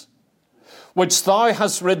inheritance, which thou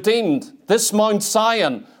hast redeemed, this Mount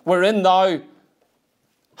Zion, wherein thou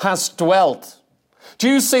hast dwelt. Do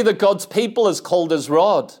you see that God's people is called his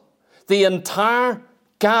rod? The entire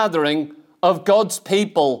gathering of God's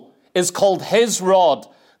people is called his rod.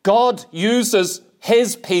 God uses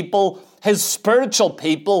his people, his spiritual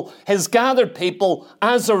people, his gathered people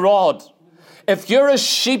as a rod. If you're a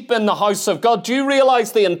sheep in the house of God, do you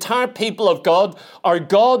realize the entire people of God are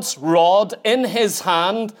God's rod in his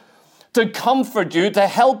hand to comfort you, to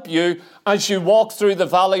help you as you walk through the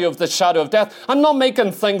valley of the shadow of death? I'm not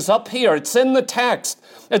making things up here. It's in the text.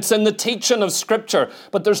 It's in the teaching of Scripture.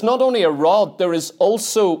 But there's not only a rod, there is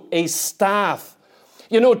also a staff.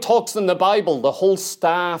 You know, it talks in the Bible, the whole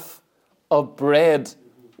staff of bread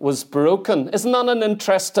was broken. Isn't that an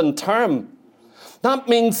interesting term? That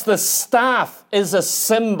means the staff is a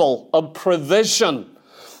symbol of provision.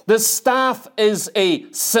 The staff is a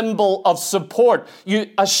symbol of support.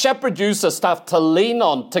 A shepherd uses a staff to lean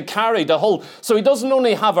on, to carry, to hold. So he doesn't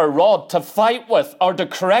only have a rod to fight with or to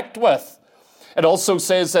correct with. It also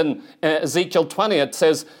says in Ezekiel 20, it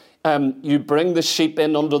says, you bring the sheep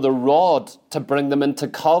in under the rod to bring them into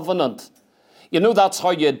covenant. You know, that's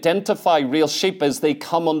how you identify real sheep, is they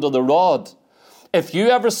come under the rod. If you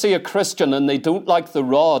ever see a Christian and they don't like the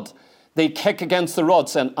rod, they kick against the rod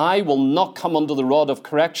saying, I will not come under the rod of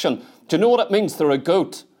correction. Do you know what it means? They're a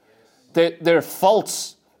goat. They're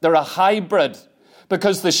false. They're a hybrid.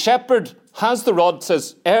 Because the shepherd has the rod,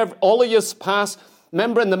 says, all of you pass.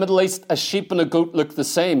 Remember in the Middle East, a sheep and a goat look the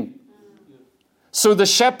same. So the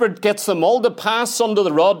shepherd gets them all to pass under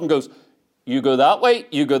the rod and goes, you go that way,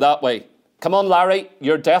 you go that way. Come on, Larry,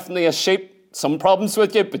 you're definitely a sheep. Some problems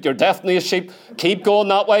with you, but you're definitely a sheep. Keep going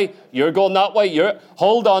that way. You're going that way.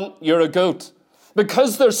 Hold on, you're a goat.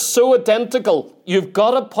 Because they're so identical, you've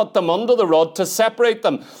got to put them under the rod to separate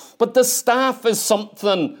them. But the staff is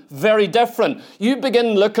something very different. You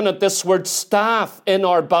begin looking at this word staff in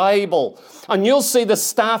our Bible, and you'll see the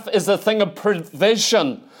staff is a thing of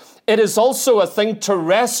provision. It is also a thing to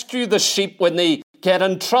rescue the sheep when they get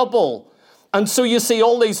in trouble. And so you see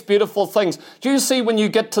all these beautiful things. Do you see when you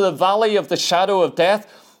get to the valley of the shadow of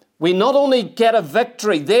death, we not only get a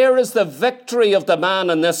victory, there is the victory of the man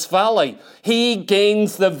in this valley. He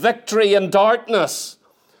gains the victory in darkness,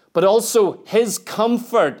 but also his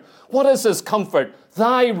comfort. What is his comfort?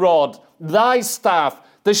 Thy rod, thy staff,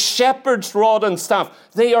 the shepherd's rod and staff,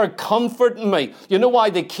 they are comforting me. You know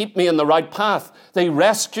why they keep me in the right path? They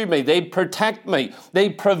rescue me. They protect me. They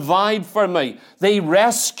provide for me. They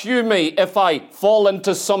rescue me if I fall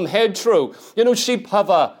into some hedgerow. You know, sheep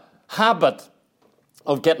have a habit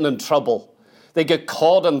of getting in trouble. They get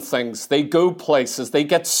caught in things. They go places. They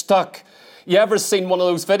get stuck. You ever seen one of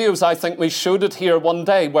those videos? I think we showed it here one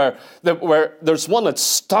day where there's one that's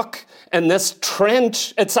stuck in this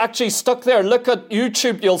trench. It's actually stuck there. Look at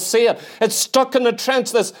YouTube, you'll see it. It's stuck in a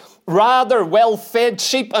trench, this rather well-fed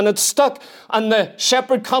sheep, and it's stuck. And the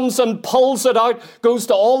shepherd comes and pulls it out, goes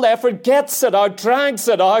to all effort, gets it out, drags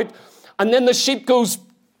it out, and then the sheep goes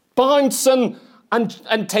bouncing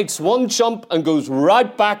and takes one jump and goes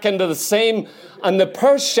right back into the same, and the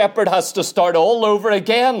poor shepherd has to start all over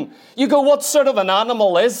again. You go, what sort of an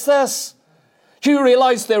animal is this? Do you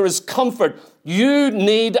realize there is comfort? You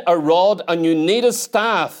need a rod and you need a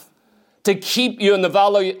staff to keep you in the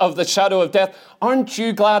valley of the shadow of death. Aren't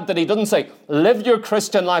you glad that he doesn't say, live your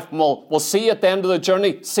Christian life and we'll see you at the end of the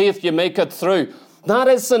journey, see if you make it through. That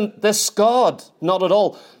isn't this God, not at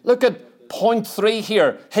all. Look at point 3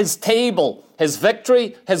 here, his table, his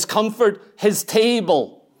victory, his comfort, his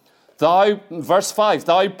table. Thou, verse 5,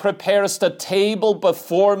 thou preparest a table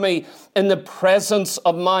before me in the presence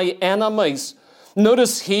of my enemies.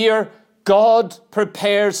 Notice here, God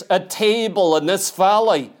prepares a table in this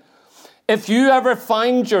valley. If you ever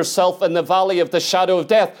find yourself in the valley of the shadow of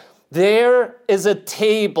death, there is a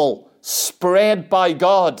table spread by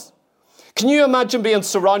God. Can you imagine being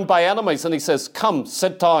surrounded by enemies? And he says, come,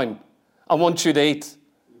 sit down. I want you to eat.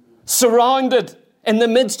 Surrounded in the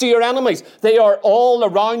midst of your enemies. They are all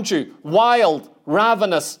around you. Wild,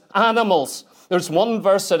 ravenous animals. There's one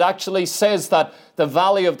verse that actually says that the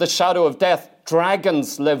valley of the shadow of death,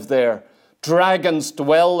 dragons live there. Dragons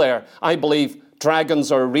dwell there. I believe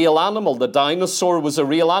dragons are a real animal. The dinosaur was a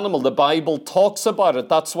real animal. The Bible talks about it.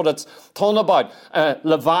 That's what it's talking about.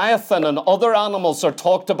 Leviathan and other animals are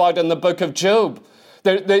talked about in the book of Job.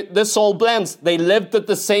 This all blends. They lived at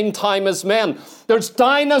the same time as men. There's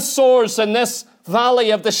dinosaurs in this valley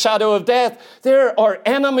of the shadow of death. There are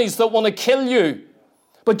enemies that want to kill you.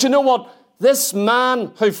 But you know what? This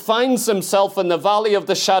man who finds himself in the valley of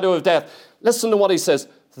the shadow of death, listen to what he says.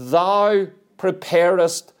 Thou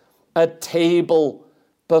preparest a table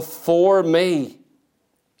before me.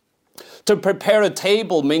 To prepare a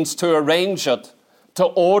table means to arrange it, to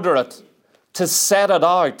order it, to set it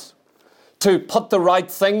out, to put the right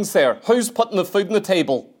things there. Who's putting the food on the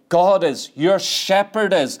table? God is. Your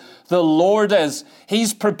shepherd is. The Lord is.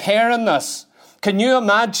 He's preparing this. Can you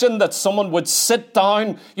imagine that someone would sit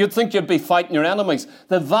down? You'd think you'd be fighting your enemies.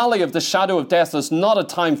 The valley of the shadow of death is not a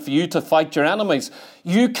time for you to fight your enemies.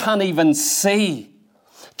 You can't even see.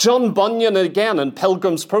 John Bunyan, again, in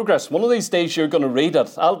Pilgrim's Progress. One of these days you're going to read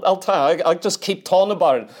it. I'll tell you, I'll just keep talking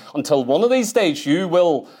about it until one of these days you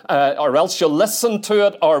will, or else you'll listen to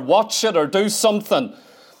it or watch it or do something.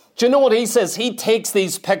 Do you know what he says? He takes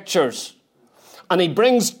these pictures and he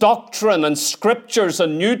brings doctrine and scriptures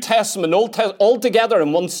and New Testament all together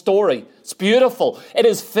in one story. It's beautiful. It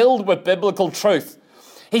is filled with biblical truth.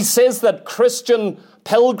 He says that Christian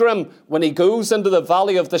pilgrim, when he goes into the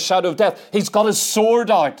valley of the shadow of death, he's got his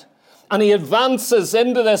sword out and he advances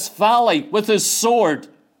into this valley with his sword.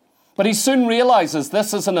 But he soon realizes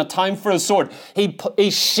this isn't a time for a sword. He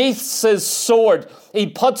sheaths his sword. He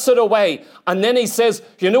puts it away. And then he says,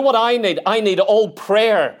 you know what I need? I need all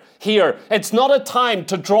prayer here. It's not a time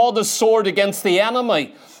to draw the sword against the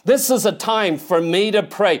enemy. This is a time for me to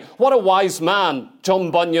pray. What a wise man John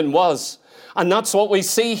Bunyan was. And that's what we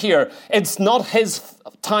see here. It's not his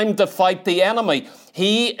time to fight the enemy.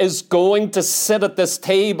 He is going to sit at this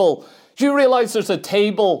table. Do you realize there's a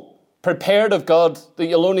table prepared of God that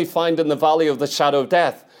you'll only find in the valley of the shadow of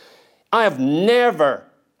death? I have never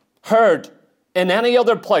heard in any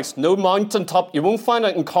other place, no mountaintop. You won't find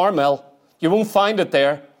it in Carmel. You won't find it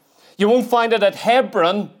there. You won't find it at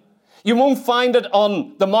Hebron. You won't find it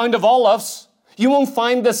on the Mount of Olives. You won't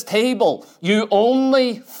find this table. You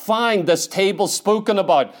only find this table spoken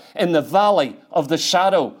about in the valley of the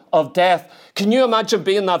shadow of death. Can you imagine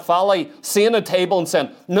being in that valley, seeing a table and saying,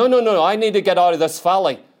 no, I need to get out of this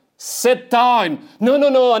valley. Sit down.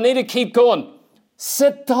 No, I need to keep going.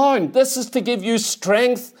 Sit down. This is to give you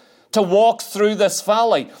strength to walk through this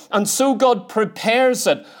valley. And so God prepares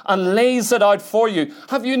it and lays it out for you.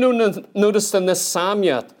 Have you noticed in this psalm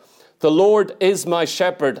yet? The Lord is my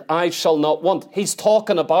shepherd, I shall not want. He's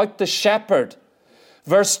talking about the shepherd.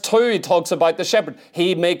 Verse 2, he talks about the shepherd.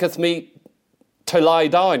 He maketh me to lie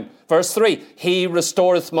down. Verse 3, he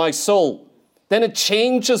restoreth my soul. Then it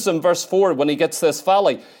changes in verse 4 when he gets this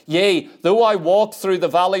valley. Yea, though I walk through the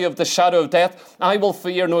valley of the shadow of death, I will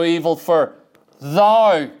fear no evil, for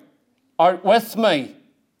thou art with me.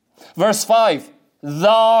 Verse 5,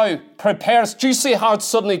 thou preparest. Do you see how it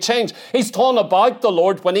suddenly changed? He's talking about the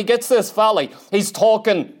Lord. When he gets this valley, he's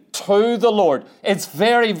talking to the Lord. It's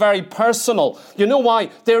very, very personal. You know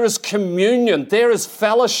why? There is communion. There is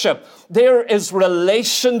fellowship. There is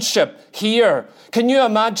relationship here. Can you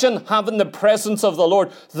imagine having the presence of the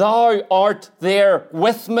Lord? Thou art there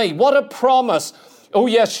with me. What a promise. Oh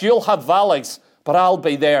yes, you'll have valleys, but I'll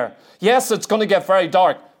be there. Yes, it's going to get very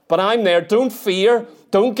dark, but I'm there. Don't fear.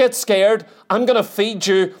 Don't get scared. I'm going to feed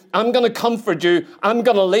you. I'm going to comfort you. I'm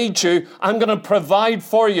going to lead you. I'm going to provide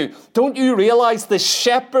for you. Don't you realize the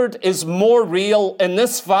shepherd is more real in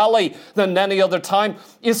this valley than any other time?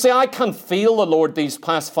 You see, I can feel the Lord these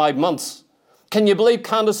past 5 months. Can you believe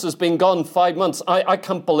Candace has been gone 5 months? I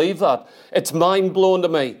can't believe that. It's mind-blowing to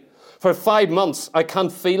me. For 5 months, I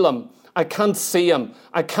can't feel him. I can't see him.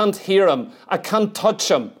 I can't hear him. I can't touch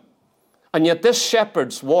him. And yet this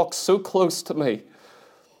shepherd's walks so close to me,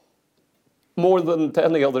 more than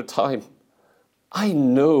any other time. I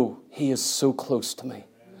know he is so close to me.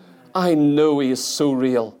 I know he is so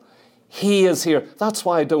real. He is here. That's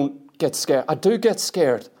why I don't get scared. I do get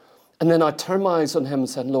scared. And then I turn my eyes on him and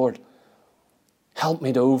say, Lord, help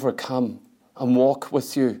me to overcome and walk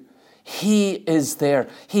with you. He is there.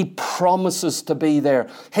 He promises to be there.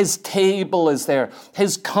 His table is there.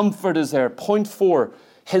 His comfort is there. Point 4,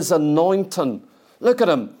 his anointing. Look at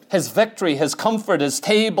him. His victory, his comfort, his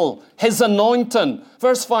table, his anointing.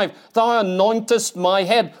 Verse 5, thou anointest my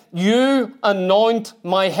head. You anoint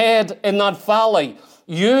my head in that valley.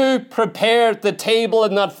 You prepared the table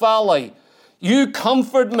in that valley. You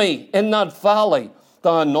comfort me in that valley.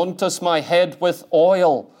 Thou anointest my head with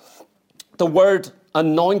oil. The word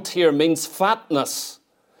anoint here means fatness,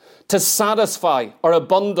 to satisfy or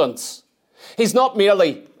abundance. He's not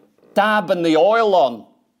merely dabbing the oil on.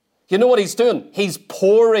 You know what he's doing? He's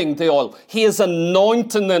pouring the oil. He is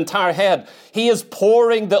anointing the entire head. He is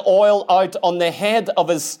pouring the oil out on the head of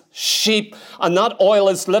his sheep. And that oil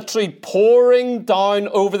is literally pouring down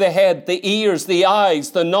over the head, the ears, the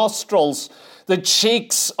eyes, the nostrils, the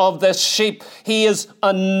cheeks of this sheep. He is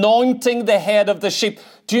anointing the head of the sheep.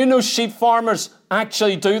 Do you know sheep farmers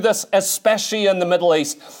actually do this, especially in the Middle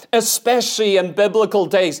East, especially in biblical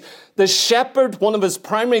days? The shepherd, one of his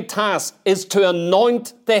primary tasks is to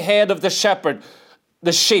anoint the head of the shepherd,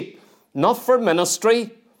 the sheep, not for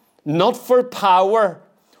ministry, not for power.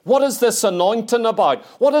 What is this anointing about?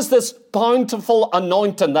 What is this bountiful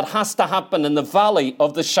anointing that has to happen in the valley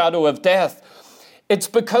of the shadow of death? It's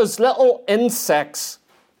because little insects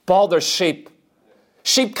bother sheep.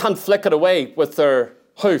 Sheep can't flick it away with their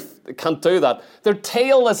hoof. They can't do that. Their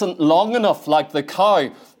tail isn't long enough like the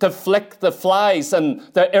cow to flick the flies and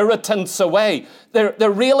the irritants away. They're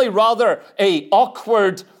really rather a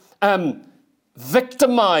awkward,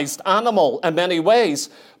 victimized animal in many ways.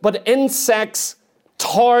 But insects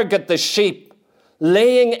target the sheep,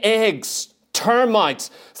 laying eggs,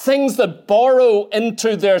 termites, things that burrow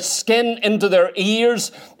into their skin, into their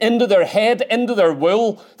ears, into their head, into their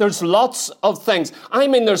wool. There's lots of things. I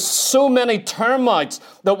mean, there's so many termites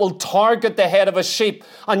that will target the head of a sheep.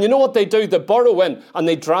 And you know what they do? They burrow in and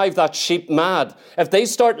they drive that sheep mad. If they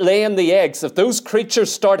start laying the eggs, if those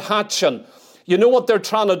creatures start hatching, you know what they're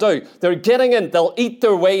trying to do? They're getting in. They'll eat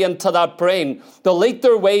their way into that brain. They'll eat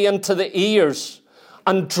their way into the ears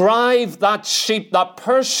and drive that sheep, that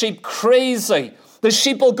poor sheep, crazy. The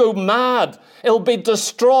sheep will go mad. It'll be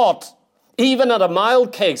distraught. Even at a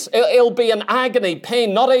mild case, it'll be in agony,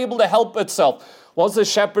 pain, not able to help itself. What does the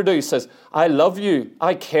shepherd do? He says, I love you.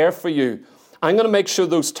 I care for you. I'm going to make sure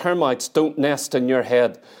those termites don't nest in your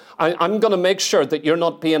head. I'm going to make sure that you're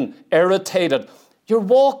not being irritated. You're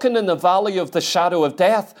walking in the valley of the shadow of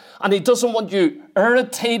death, and he doesn't want you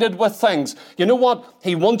irritated with things. You know what?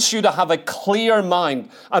 He wants you to have a clear mind,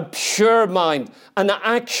 a pure mind, an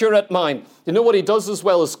accurate mind. You know what he does as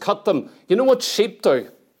well is cut them. You know what sheep do?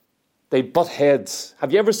 They butt heads.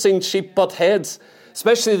 Have you ever seen sheep butt heads?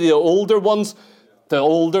 Especially the older ones. The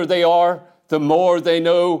older they are, the more they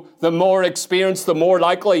know, the more experienced, the more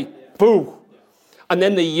likely. Boo! And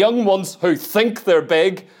then the young ones who think they're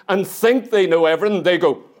big and think they know everything, they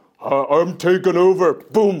go, I'm taking over.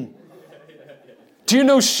 Boom. Do you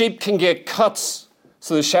know sheep can get cuts?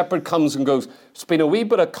 So the shepherd comes and goes, there's been a wee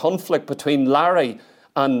bit of conflict between Larry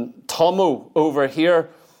and Tomo over here.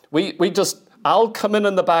 I'll come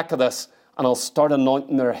in the back of this and I'll start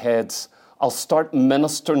anointing their heads. I'll start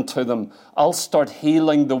ministering to them. I'll start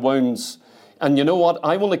healing the wounds. And you know what?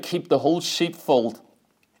 I want to keep the whole sheepfold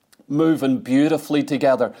moving beautifully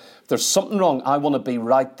together. If there's something wrong, I want to be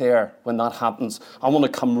right there when that happens. I want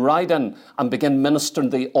to come right in and begin ministering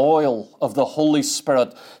the oil of the Holy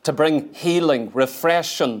Spirit to bring healing,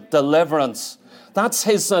 refreshing, deliverance. That's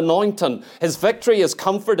his anointing. His victory, his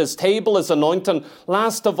comfort, his table, his anointing.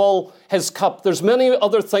 Last of all, his cup. There's many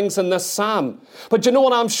other things in this psalm. But you know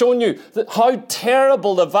what I'm showing you? How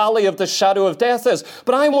terrible the valley of the shadow of death is.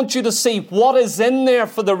 But I want you to see what is in there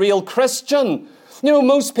for the real Christian. You know,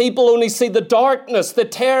 most people only see the darkness, the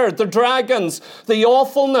terror, the dragons, the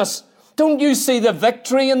awfulness. Don't you see the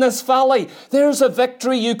victory in this valley? There's a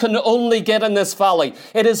victory you can only get in this valley.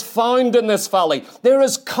 It is found in this valley. There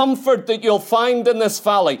is comfort that you'll find in this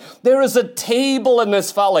valley. There is a table in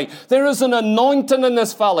this valley. There is an anointing in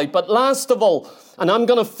this valley. But last of all, and I'm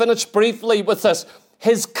going to finish briefly with this,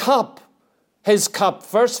 his cup,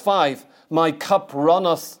 verse 5, my cup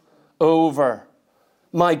runneth over.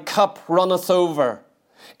 My cup runneth over.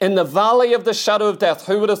 In the valley of the shadow of death,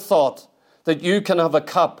 who would have thought that you can have a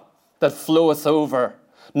cup that floweth over.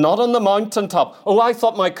 Not on the mountaintop. Oh, I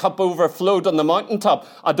thought my cup overflowed on the mountaintop.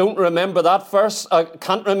 I don't remember that verse. I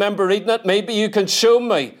can't remember reading it. Maybe you can show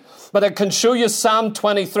me. But I can show you Psalm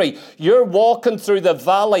 23. You're walking through the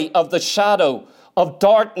valley of the shadow of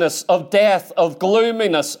darkness, of death, of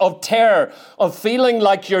gloominess, of terror, of feeling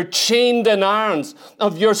like you're chained in irons,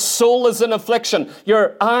 of your soul is in affliction.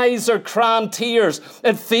 Your eyes are crying tears.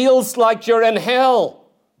 It feels like you're in hell.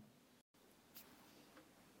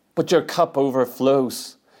 But your cup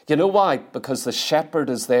overflows. You know why? Because the shepherd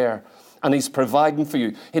is there and he's providing for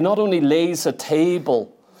you. He not only lays a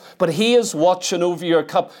table, but he is watching over your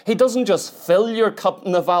cup. He doesn't just fill your cup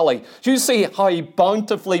in the valley. Do you see how he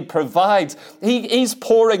bountifully provides? He's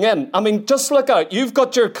pouring in. I mean, just look at it. You've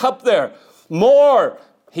got your cup there. More.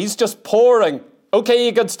 He's just pouring. Okay,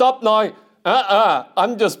 you can stop now.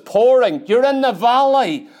 I'm just pouring. You're in the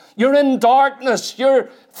valley. You're in darkness. You're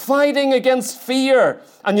fighting against fear.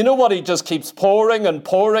 And you know what? He just keeps pouring and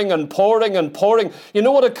pouring and pouring and pouring. You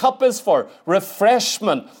know what a cup is for?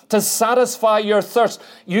 Refreshment, to satisfy your thirst.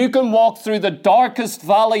 You can walk through the darkest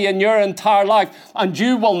valley in your entire life and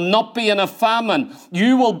you will not be in a famine.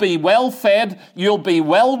 You will be well fed. You'll be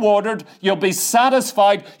well watered. You'll be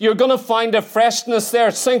satisfied. You're going to find a freshness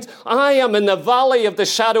there. Saints, I am in the valley of the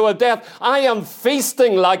shadow of death. I am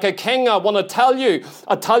feasting like a king. I want to tell you.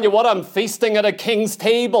 I tell you what, I'm feasting at a king's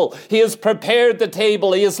table. He has prepared the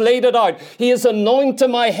table. He has laid it out. He has anointed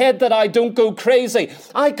my head that I don't go crazy.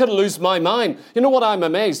 I could lose my mind. You know what? I'm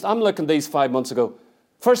amazed. I'm looking at these 5 months ago.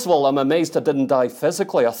 First of all, I'm amazed I didn't die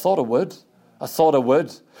physically. I thought I would.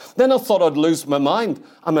 Then I thought I'd lose my mind.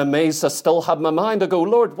 I'm amazed I still have my mind. I go,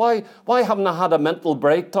 Lord, why haven't I had a mental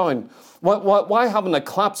breakdown? Why haven't I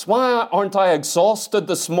collapsed? Why aren't I exhausted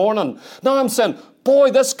this morning? Now I'm saying,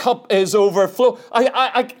 boy, this cup is overflow.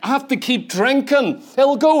 I have to keep drinking.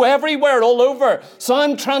 It'll go everywhere, all over. So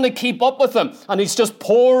I'm trying to keep up with him. And he's just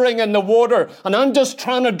pouring in the water. And I'm just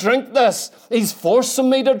trying to drink this. He's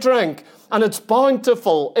forcing me to drink. And it's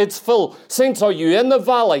bountiful. It's full. Saints, are you in the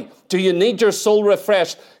valley? Do you need your soul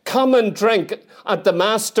refreshed? Come and drink at the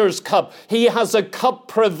Master's cup. He has a cup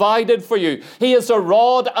provided for you. He has a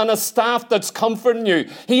rod and a staff that's comforting you.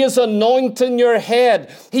 He is anointing your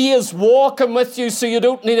head. He is walking with you so you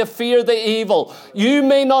don't need to fear the evil. You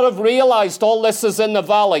may not have realized all this is in the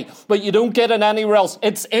valley, but you don't get it anywhere else.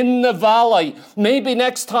 It's in the valley. Maybe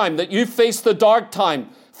next time that you face the dark time,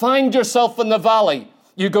 find yourself in the valley.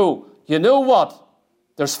 You go, you know what?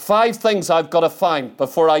 There's 5 things I've got to find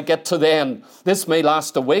before I get to the end. This may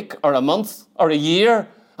last a week or a month or a year.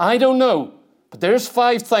 I don't know. But there's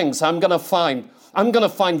 5 things I'm going to find. I'm going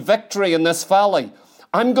to find victory in this valley.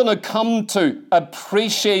 I'm going to come to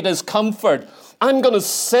appreciate his comfort. I'm going to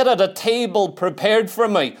sit at a table prepared for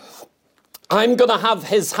me. I'm going to have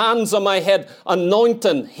his hands on my head,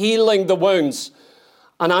 anointing, healing the wounds.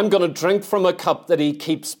 And I'm going to drink from a cup that he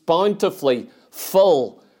keeps bountifully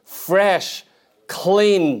full, fresh,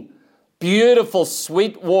 clean, beautiful,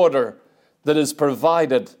 sweet water that is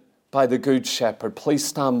provided by the Good Shepherd. Please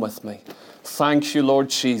stand with me. Thank you, Lord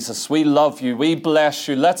Jesus. We love you. We bless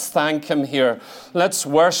you. Let's thank him here. Let's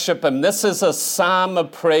worship him. This is a psalm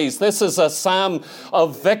of praise. This is a psalm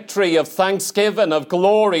of victory, of thanksgiving, of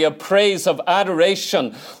glory, of praise, of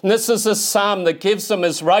adoration. This is a psalm that gives him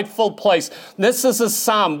his rightful place. This is a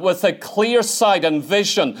psalm with a clear sight and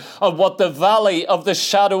vision of what the valley of the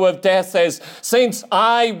shadow of death is. Saints,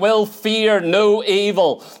 I will fear no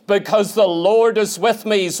evil because the Lord is with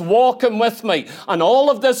me. He's walking with me. And all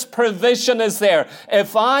of this provision is there.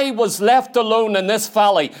 If I was left alone in this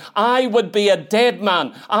valley, I would be a dead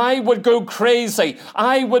man. I would go crazy.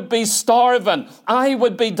 I would be starving. I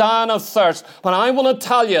would be dying of thirst. But I want to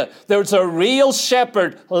tell you, there's a real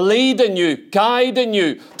shepherd leading you, guiding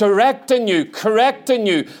you, directing you, correcting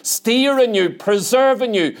you, steering you,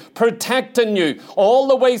 preserving you, protecting you all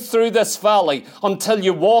the way through this valley until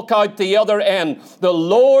you walk out the other end. The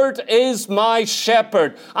Lord is my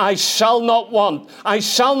shepherd. I shall not want. I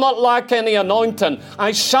shall not lack any anointing.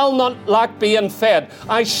 I shall not lack being fed.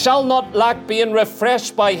 I shall not lack being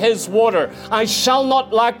refreshed by his water. I shall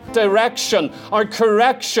not lack direction or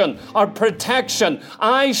correction or protection.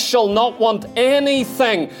 I shall not want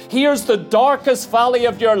anything. Here's the darkest valley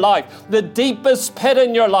of your life, the deepest pit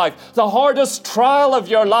in your life, the hardest trial of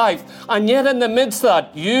your life. And yet in the midst of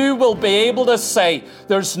that, you will be able to say,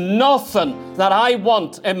 there's nothing that I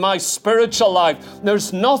want in my spiritual life.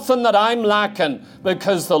 There's nothing that I'm lacking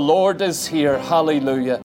because the Lord is here. Hallelujah.